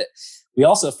 He did it. We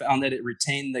also found that it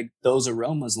retained those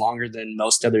aromas longer than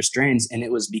most other strains, and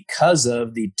it was because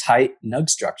of the tight nug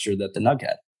structure that the nug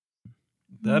had.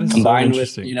 That is combined so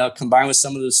interesting. Combined with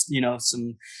some of those,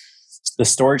 the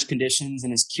storage conditions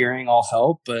and his curing all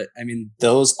help. But I mean,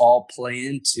 those all play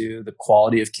into the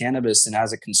quality of cannabis. And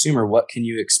as a consumer, what can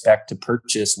you expect to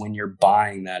purchase when you're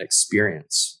buying that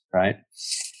experience, right?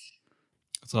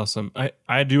 That's awesome.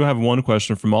 I do have one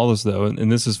question from all this though.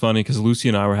 And this is funny because Lucy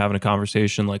and I were having a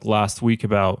conversation like last week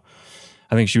about,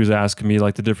 I think she was asking me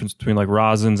like the difference between like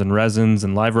rosins and resins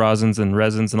and live rosins and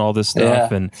resins and all this stuff.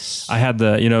 Yeah. And I had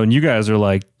and you guys are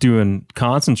like doing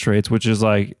concentrates, which is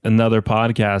like another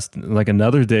podcast, like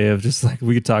another day of just like,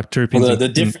 we could talk terpenes. Well, the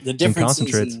difference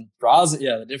in rosin,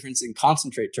 the difference in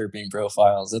concentrate terpene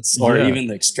profiles, even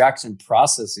the extraction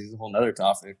process is a whole nother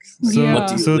topic. Like, what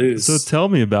do you lose? So tell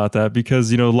me about that,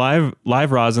 because, live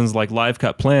rosins, like live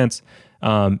cut plants, is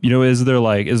there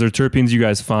terpenes you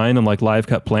guys find in like live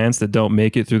cut plants that don't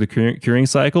make it through the curing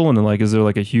cycle? And then like, is there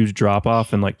like a huge drop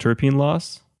off in like terpene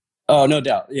loss? Oh, no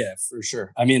doubt. Yeah, for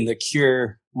sure. I mean, the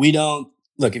cure, we don't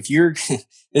look, if you're,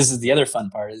 this is the other fun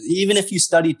part, even if you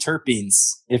study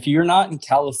terpenes, if you're not in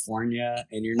California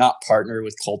and you're not partnered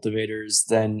with cultivators,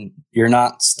 then you're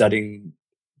not studying,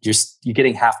 you're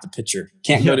getting half the picture. You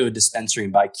can't go to a dispensary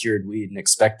and buy cured weed and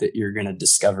expect that you're going to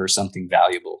discover something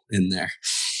valuable in there.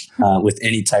 With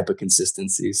any type of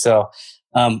consistency. So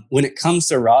when it comes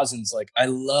to rosins, like I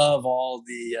love all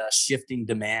the shifting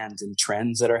demands and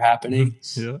trends that are happening.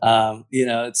 It's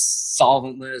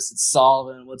solventless, it's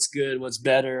solvent, what's good, what's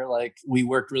better. Like we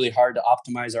worked really hard to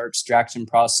optimize our extraction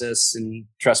process. And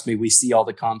trust me, we see all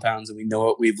the compounds and we know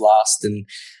what we've lost. And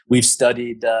we've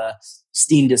studied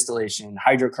steam distillation,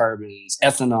 hydrocarbons,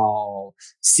 ethanol,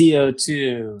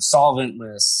 CO2,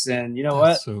 solventless. And you know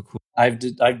That's what? So cool. I've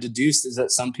deduced is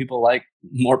that some people like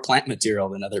more plant material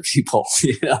than other people.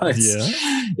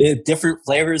 Different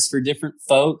flavors for different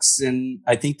folks. And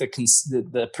I think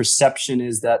the perception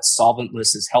is that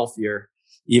solventless is healthier,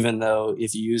 even though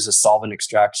if you use a solvent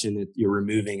extraction, you're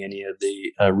removing any of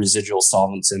the residual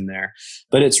solvents in there.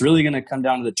 But it's really going to come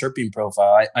down to the terpene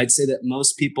profile. I'd say that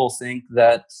most people think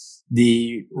that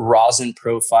the rosin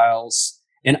profiles,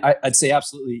 and I'd say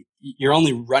absolutely, you're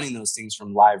only running those things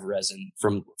from live resin,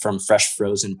 from fresh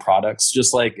frozen products,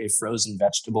 just like a frozen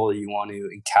vegetable. You want to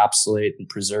encapsulate and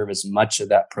preserve as much of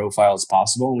that profile as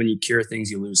possible. When you cure things,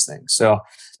 you lose things. So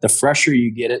the fresher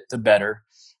you get it, the better.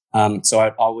 So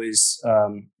I'd always,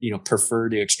 prefer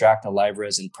to extract a live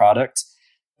resin product.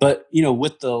 But,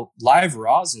 with the live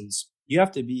rosins, you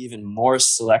have to be even more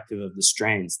selective of the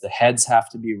strains. The heads have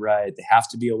to be right. They have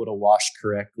to be able to wash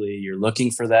correctly. You're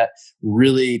looking for that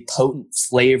really potent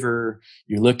flavor.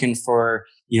 You're looking for,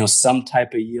 some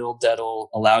type of yield that'll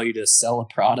allow you to sell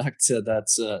a product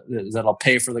that'll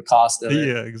pay for the cost of it.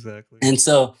 Yeah, exactly. And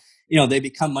so, they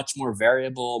become much more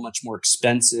variable, much more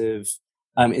expensive.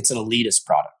 It's an elitist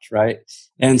product, right?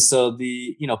 And so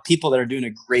the people that are doing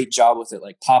a great job with it,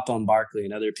 like Papa and Barkley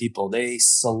and other people, they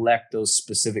select those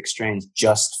specific strains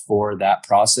just for that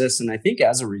process. And I think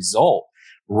as a result,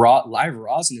 live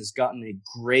rosin has gotten a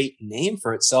great name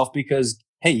for itself because,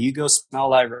 hey, you go smell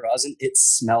live rosin, it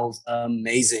smells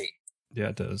amazing. Yeah,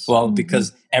 it does. Well,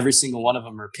 because every single one of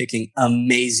them are picking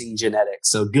amazing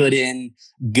genetics. So good in,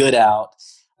 good out.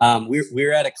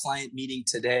 We're at a client meeting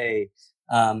today.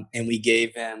 And we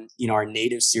gave them, our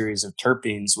native series of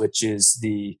terpenes, which is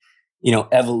the,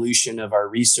 evolution of our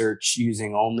research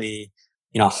using only,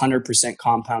 100%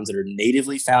 compounds that are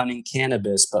natively found in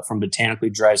cannabis, but from botanically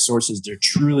derived sources to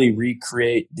truly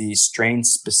recreate the strain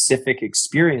specific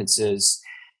experiences.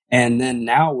 And then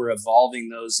now we're evolving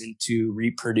those into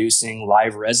reproducing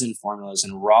live resin formulas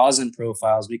and rosin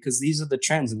profiles, because these are the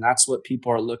trends. And that's what people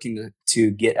are looking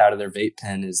to get out of their vape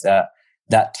pen, is that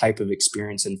type of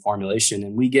experience and formulation.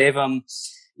 And we gave him,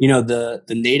 the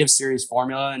native series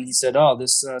formula, and he said, "Oh,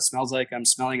 this smells like I'm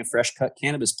smelling a fresh cut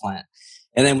cannabis plant."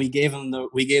 And then we gave him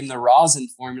the rosin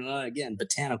formula, again,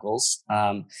 botanicals.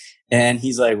 And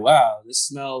he's like, "Wow, this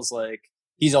smells like,"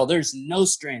 there's no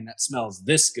strain that smells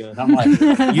this good. I'm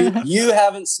like, you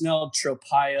haven't smelled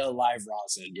Tropaya live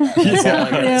rosin yet. That's all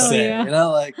I gotta say.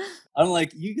 Yeah. I'm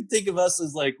like, you can think of us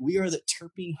as like, we are the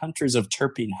terpene hunters of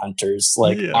terpene hunters,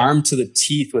 armed to the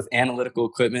teeth with analytical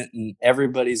equipment, and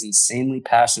everybody's insanely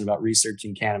passionate about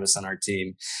researching cannabis on our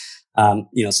team. Some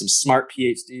smart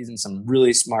PhDs and some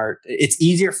really smart, it's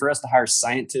easier for us to hire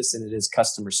scientists than it is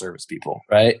customer service people.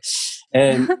 Right.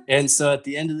 And so at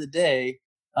the end of the day,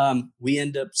 we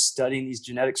end up studying these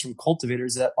genetics from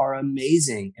cultivators that are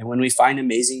amazing. And when we find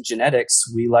amazing genetics,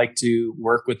 we like to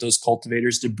work with those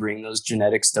cultivators to bring those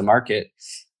genetics to market.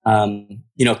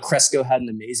 Cresco had an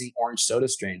amazing orange soda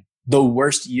strain, the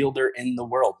worst yielder in the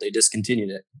world. They discontinued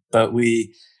it, but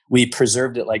we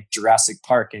preserved it like Jurassic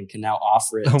Park and can now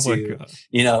offer it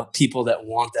to people that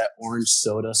want that orange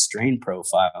soda strain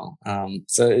profile.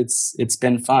 So it's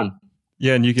been fun.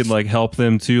 Yeah, and you could like help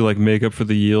them too, like make up for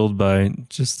the yield by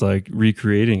just like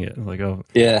recreating it. Like, oh,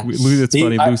 yeah, it's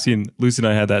funny. Lucy and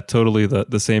I had that totally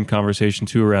the same conversation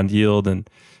too around yield, and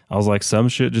I was like, some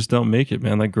shit just don't make it,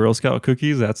 man. Like Girl Scout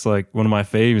cookies, that's like one of my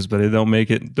faves, but they don't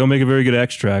make a very good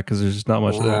extract because there's just not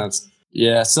much there.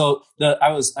 Yeah. So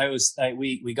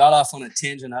we got off on a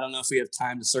tangent. I don't know if we have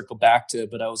time to circle back to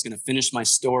it, but I was going to finish my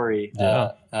story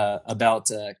about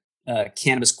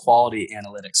cannabis quality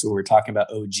analytics, where we're talking about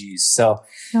OGs. So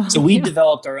we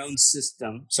developed our own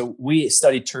system. So we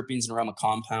studied terpenes and aroma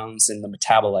compounds and the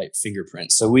metabolite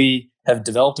fingerprint. So we have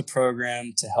developed a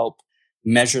program to help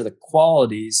measure the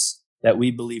qualities that we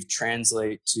believe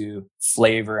translate to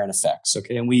flavor and effects.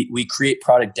 Okay. And we create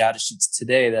product data sheets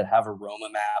today that have aroma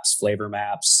maps, flavor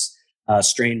maps,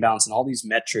 strain balance, and all these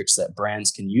metrics that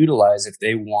brands can utilize if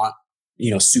they want,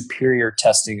 superior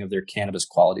testing of their cannabis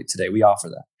quality today. We offer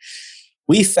that.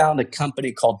 We found a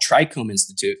company called Trichome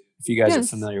Institute, if you guys are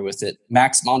familiar with it.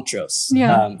 Max Montrose.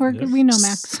 Yeah, we know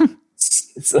Max.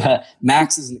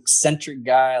 Max is an eccentric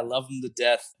guy. I love him to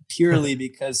death purely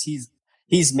because he's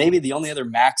maybe the only other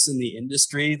Max in the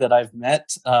industry that I've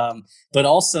met. But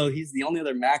also he's the only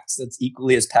other Max that's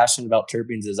equally as passionate about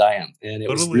terpenes as I am. And it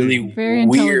was really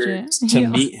weird to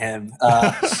meet him.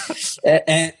 But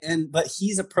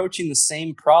he's approaching the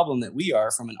same problem that we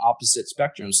are from an opposite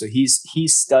spectrum. So he's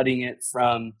studying it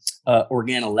from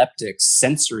organoleptic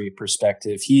sensory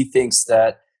perspective. He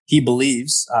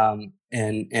believes, and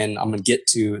I'm going to get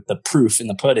to the proof in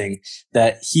the pudding,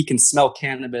 that he can smell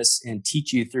cannabis and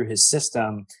teach you through his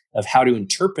system of how to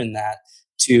interpret that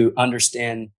to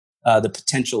understand the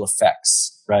potential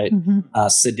effects, right? Mm-hmm.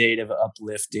 Sedative,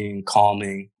 uplifting,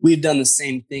 calming. We've done the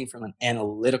same thing from an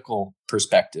analytical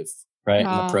perspective, right?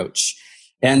 An approach.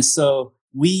 And so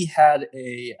we had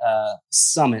a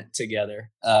summit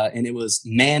together, and it was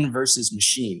man versus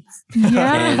machine.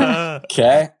 Yeah.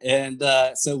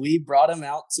 So we brought him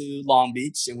out to Long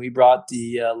Beach, and we brought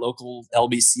the local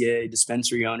LBCA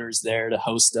dispensary owners there to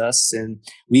host us. And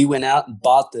we went out and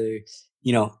bought the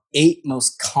 8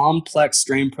 most complex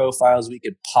strain profiles we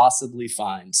could possibly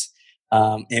find.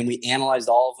 And we analyzed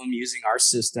all of them using our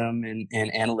system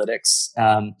and analytics.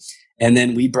 And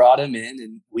then we brought him in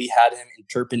and we had him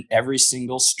interpret every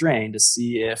single strain to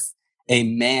see if a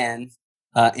man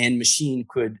and machine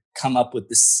could come up with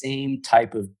the same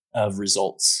type of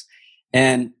results.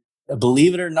 And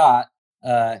believe it or not,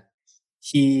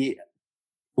 he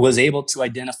was able to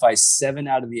identify 7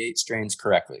 out of the 8 strains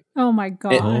correctly. Oh my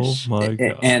gosh.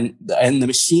 And the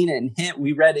machine and him,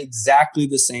 we read exactly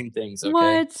the same things. Okay.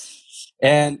 What?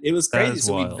 And it was crazy.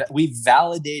 So we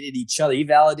validated each other. He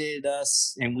validated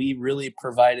us, and we really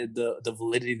provided the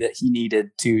validity that he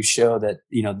needed to show that,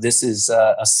 this is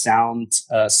a sound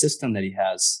system that he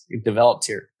has developed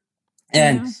here.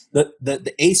 And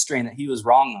the A strain that he was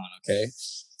wrong on. Okay.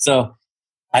 So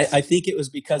I think it was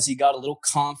because he got a little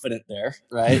confident there,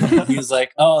 right? He was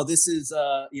like, "Oh, this is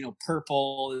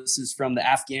purple. This is from the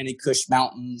Afghani Kush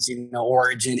Mountains,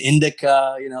 origin,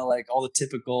 indica, like all the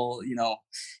typical,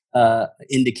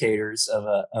 indicators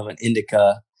of an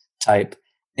indica type."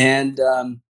 And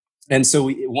so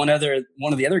one of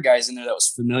the other guys in there that was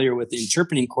familiar with the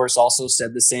interpreting course also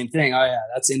said the same thing. "Oh yeah,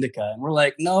 that's indica." And we're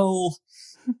like, "No.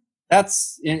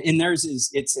 That's in theirs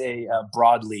it's a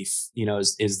broadleaf,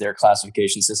 is their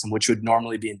classification system, which would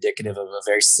normally be indicative of a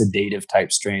very sedative type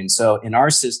strain. So in our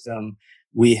system,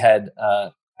 we had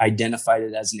identified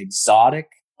it as an exotic,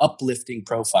 uplifting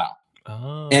profile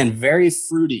and very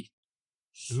fruity.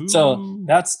 Ooh. So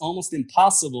that's almost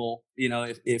impossible,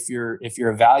 if you're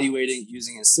evaluating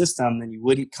using a system, then you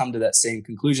wouldn't come to that same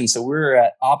conclusion. So we're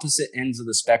at opposite ends of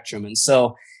the spectrum, and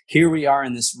so here we are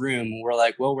in this room. We're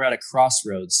like, well, we're at a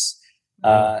crossroads.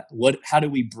 How do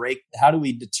we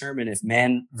determine if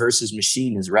man versus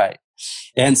machine is right?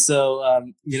 And so,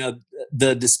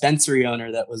 the dispensary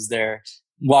owner that was there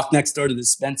walked next door to the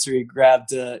dispensary,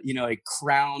 grabbed, a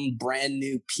Crown brand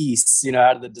new piece,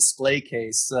 out of the display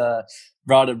case,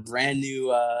 brought a brand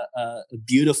new,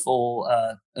 beautiful,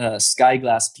 sky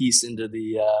glass piece into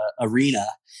the, arena.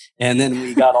 And then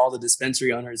we got all the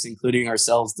dispensary owners, including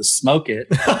ourselves, to smoke it.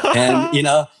 And,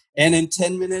 and in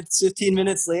 10 minutes, 15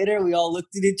 minutes later, we all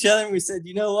looked at each other and we said,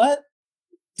 "You know what?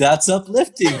 that's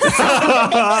uplifting.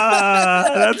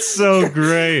 That's so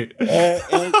great.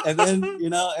 And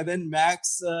then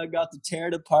Max got to tear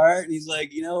it apart, and he's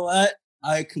like, you know what?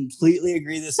 I completely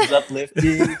agree. This is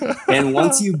uplifting. And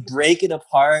once you break it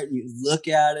apart, you look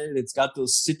at it, it's got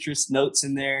those citrus notes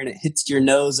in there, and it hits your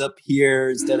nose up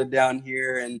here instead of down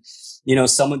here. And,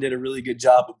 someone did a really good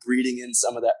job of breathing in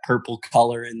some of that purple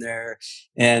color in there.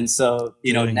 And so,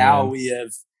 now we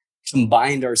have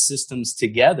combined our systems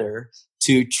together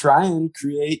to try and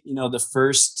create, the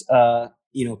first,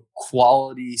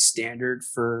 quality standard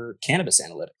for cannabis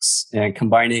analytics, and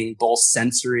combining both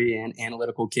sensory and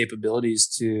analytical capabilities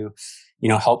to,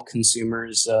 help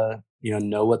consumers,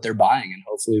 know what they're buying. And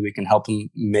hopefully we can help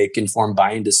them make informed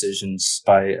buying decisions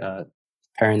by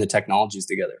pairing the technologies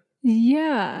together.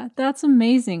 Yeah, that's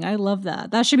amazing. I love that.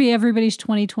 That should be everybody's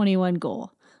 2021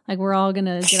 goal. Like, we're all going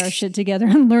to get our shit together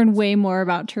and learn way more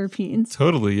about terpenes.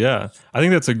 Totally, yeah. I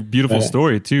think that's a beautiful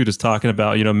story, too, just talking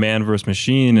about, man versus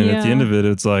machine. And at the end of it,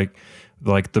 it's like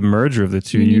the merger of the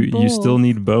two. You still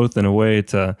need both in a way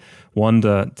to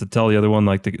tell the other one,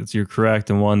 like, you're correct,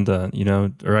 and one to,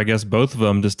 or I guess both of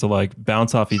them just to, like,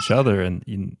 bounce off each other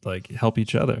and, like, help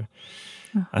each other.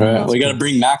 Right. We got to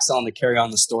bring Max on to carry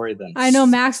on the story then. I know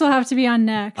Max will have to be on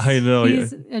next. I know.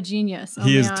 He's a genius.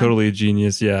 He is totally a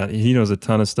genius. Yeah. He knows a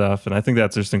ton of stuff. And I think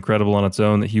that's just incredible on its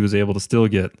own that he was able to still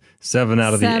get 7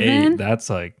 out of the 8. That's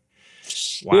like,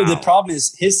 wow. Dude, the problem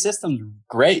is his system's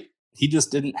great. He just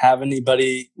didn't have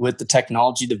anybody with the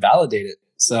technology to validate it.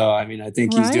 So, I mean, I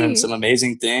think he's doing some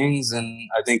amazing things, and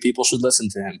I think people should listen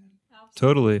to him.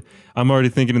 Totally. I'm already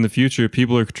thinking in the future,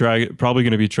 people are probably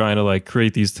going to be trying to like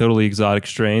create these totally exotic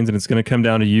strains, and it's going to come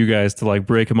down to you guys to like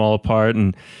break them all apart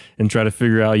and try to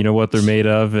figure out, what they're made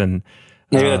of. And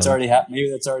maybe that's already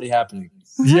happening.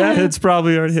 Yeah, it's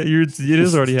probably already, it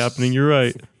is already happening. You're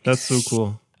right. That's so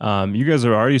cool. You guys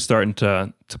are already starting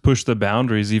to push the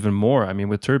boundaries even more. I mean,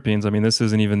 with terpenes, this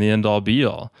isn't even the end all be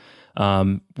all.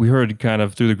 We heard kind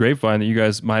of through the grapevine that you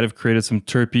guys might have created some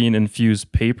terpene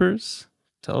infused papers.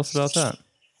 Tell us about that.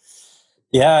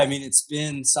 Yeah, it's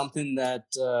been something that,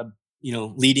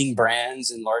 leading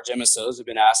brands and large MSOs have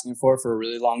been asking for a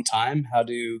really long time. How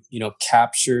to,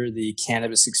 capture the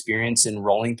cannabis experience in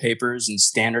rolling papers and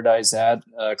standardize that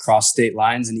across state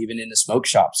lines and even into smoke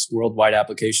shops, worldwide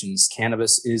applications.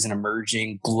 Cannabis is an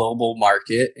emerging global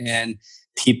market, and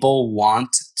people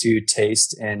want to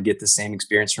taste and get the same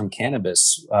experience from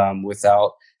cannabis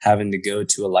without having to go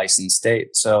to a licensed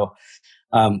state. So,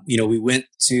 we went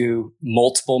to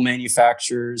multiple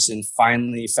manufacturers and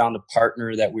finally found a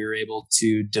partner that we were able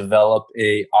to develop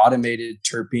a automated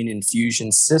terpene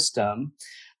infusion system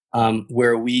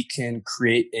where we can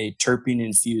create a terpene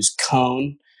infused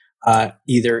cone,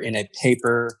 either in a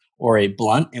paper or a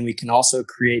blunt. And we can also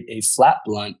create a flat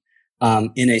blunt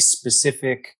in a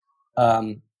specific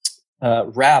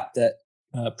wrap that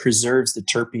preserves the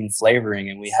terpene flavoring.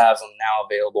 And we have them now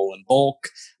available in bulk.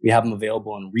 We have them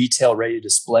available in retail ready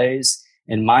displays.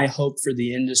 And my hope for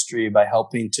the industry by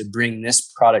helping to bring this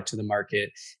product to the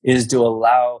market is to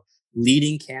allow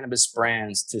leading cannabis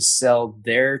brands to sell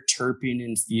their terpene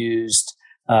infused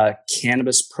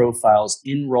cannabis profiles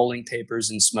in rolling papers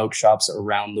and smoke shops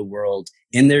around the world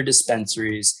in their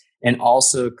dispensaries, and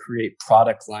also create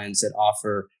product lines that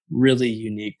offer really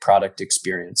unique product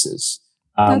experiences.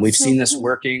 We've seen this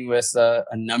working with a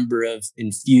number of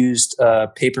infused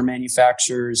paper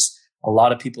manufacturers. A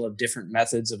lot of people have different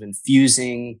methods of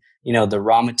infusing, the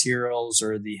raw materials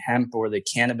or the hemp or the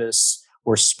cannabis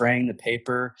or spraying the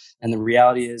paper. And the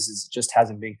reality is it just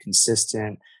hasn't been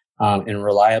consistent and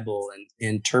reliable.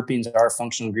 And terpenes are a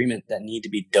functional ingredient that need to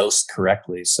be dosed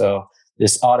correctly. So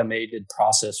this automated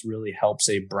process really helps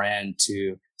a brand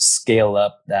to scale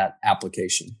up that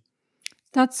application.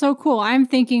 That's so cool. I'm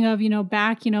thinking of,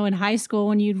 back, in high school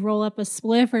when you'd roll up a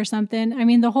spliff or something.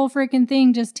 The whole freaking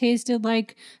thing just tasted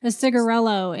like a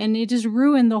cigarello, and it just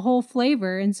ruined the whole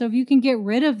flavor. And so if you can get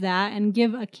rid of that and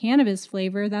give a cannabis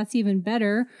flavor, that's even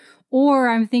better. Or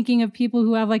I'm thinking of people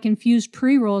who have like infused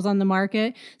pre-rolls on the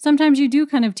market. Sometimes you do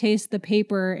kind of taste the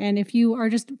paper. And if you are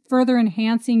just further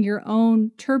enhancing your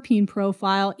own terpene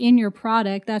profile in your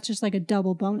product, that's just like a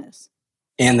double bonus.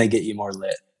 And they get you more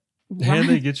lit. And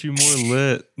they get you more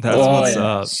lit. That's what's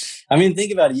up.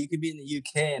 Think about it. You could be in the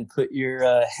UK and put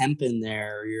your hemp in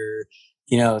there, or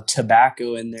your,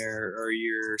 tobacco in there, or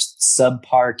your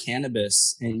subpar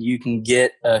cannabis, and you can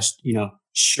get a,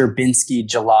 Sherbinski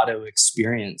gelato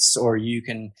experience, or you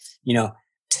can,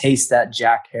 taste that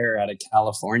Jack Hare out of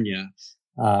California.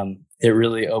 It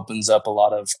really opens up a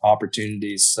lot of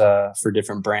opportunities for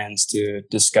different brands to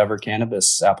discover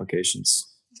cannabis applications.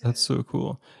 That's so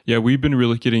cool. Yeah, we've been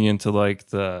really getting into like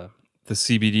the the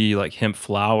CBD like hemp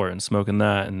flower and smoking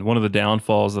that. And one of the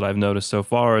downfalls that I've noticed so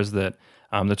far is that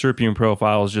the terpene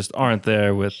profiles just aren't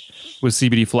there with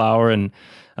CBD flower, and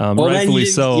rightfully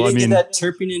so. You didn't get that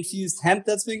terpene infused hemp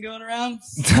that's been going around?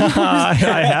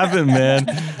 I haven't, man.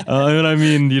 I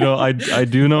mean, I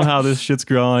do know how this shit's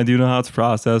grown. I do know how it's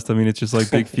processed. I mean, it's just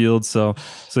like big fields. So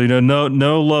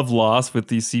no love lost with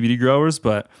these CBD growers,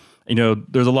 but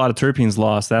there's a lot of terpenes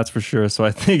lost, that's for sure. So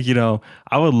I think,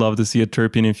 I would love to see a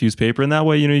terpene infused paper. And that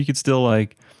way, you could still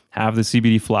like have the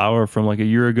CBD flower from like a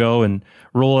year ago and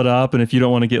roll it up. And if you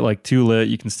don't want to get like too lit,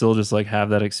 you can still just like have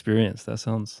that experience. That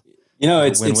sounds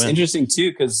it's interesting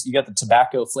too, because you got the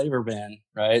tobacco flavor ban,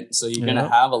 right? So you're going to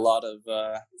have a lot of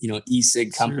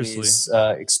e-cig companies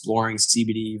exploring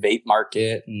CBD vape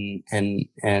market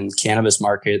and cannabis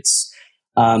markets.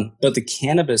 But the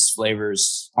cannabis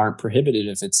flavors aren't prohibited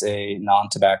if it's a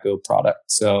non-tobacco product.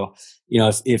 So,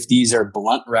 if these are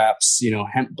blunt wraps,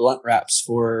 hemp blunt wraps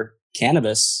for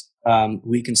cannabis,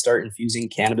 we can start infusing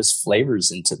cannabis flavors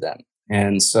into them.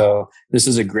 And so this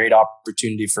is a great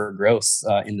opportunity for growth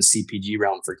in the CPG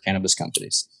realm for cannabis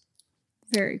companies.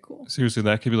 Very cool. Seriously,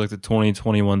 that could be like the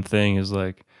 2021 thing, is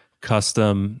like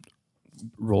custom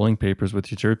rolling papers with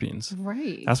your terpenes.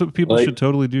 Right. That's what people should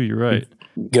totally do. You're right.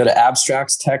 Go to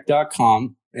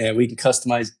abstractstech.com and we can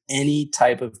customize any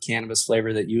type of cannabis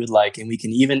flavor that you would like. And we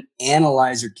can even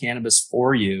analyze your cannabis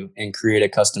for you and create a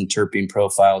custom terpene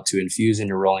profile to infuse in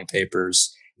your rolling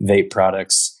papers, vape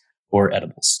products, or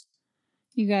edibles.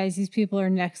 You guys, these people are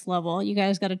next level. You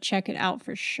guys got to check it out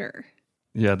for sure.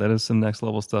 Yeah, that is some next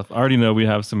level stuff. I already know we've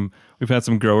had some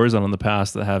growers on in the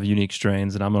past that have unique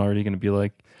strains, and I'm already going to be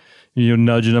like,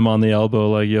 nudging them on the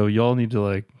elbow, like, yo, y'all need to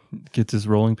like get this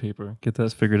rolling paper, get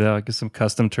that figured out, get some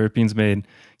custom terpenes made,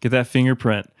 get that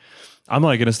fingerprint. I'm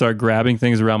like going to start grabbing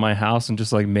things around my house and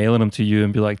just like mailing them to you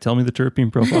and be like, tell me the terpene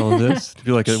profile of this. To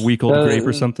be like a week old grape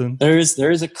or something. There is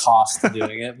a cost to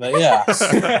doing it, but yeah.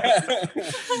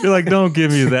 You're like, don't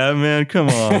give me that, man. Come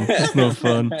on. It's no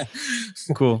fun.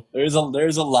 Cool. There's a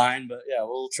line, but yeah,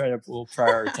 we'll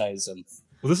prioritize them.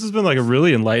 Well, this has been like a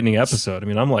really enlightening episode. I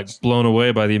mean, I'm like blown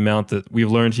away by the amount that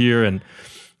we've learned here. And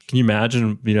can you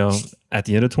imagine, at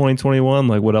the end of 2021,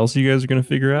 like what else you guys are going to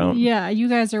figure out? Yeah, you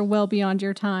guys are well beyond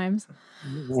your times.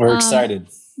 We're excited.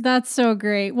 That's so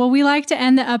great. Well, we like to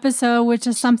end the episode with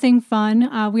just something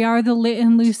fun. We are the Lit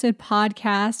and Lucid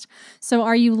podcast. So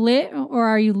are you lit or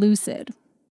are you lucid?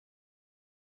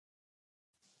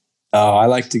 Oh, I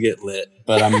like to get lit,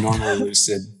 but I'm normally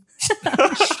lucid.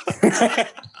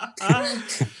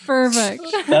 Perfect.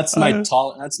 That's my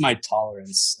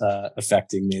tolerance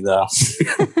affecting me, though.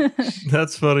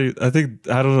 That's funny. I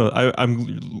don't know.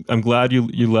 I'm glad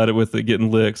you led it with it getting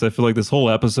lit, because I feel like this whole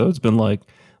episode's been like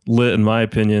lit, in my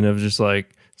opinion, of just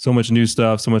like so much new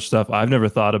stuff, so much stuff I've never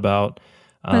thought about.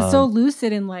 But so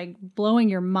lucid and like blowing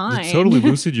your mind. It's totally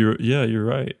lucid. You're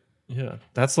right. Yeah,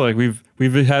 that's like we've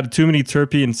had too many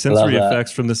terpene sensory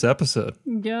effects from this episode.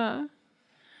 Yeah.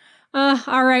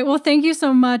 All right. Well, thank you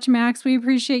so much, Max. We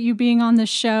appreciate you being on the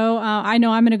show. I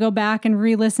know I'm going to go back and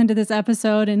re-listen to this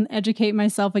episode and educate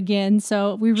myself again.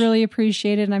 So we really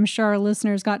appreciate it. And I'm sure our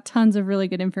listeners got tons of really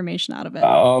good information out of it.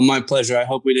 Oh, my pleasure. I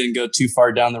hope we didn't go too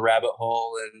far down the rabbit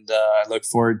hole. And I look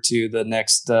forward to the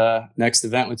next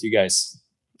event with you guys.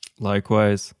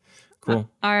 Likewise. Cool.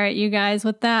 All right, you guys.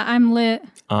 With that, I'm lit.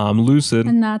 I'm lucid.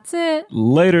 And that's it.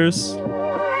 Laters.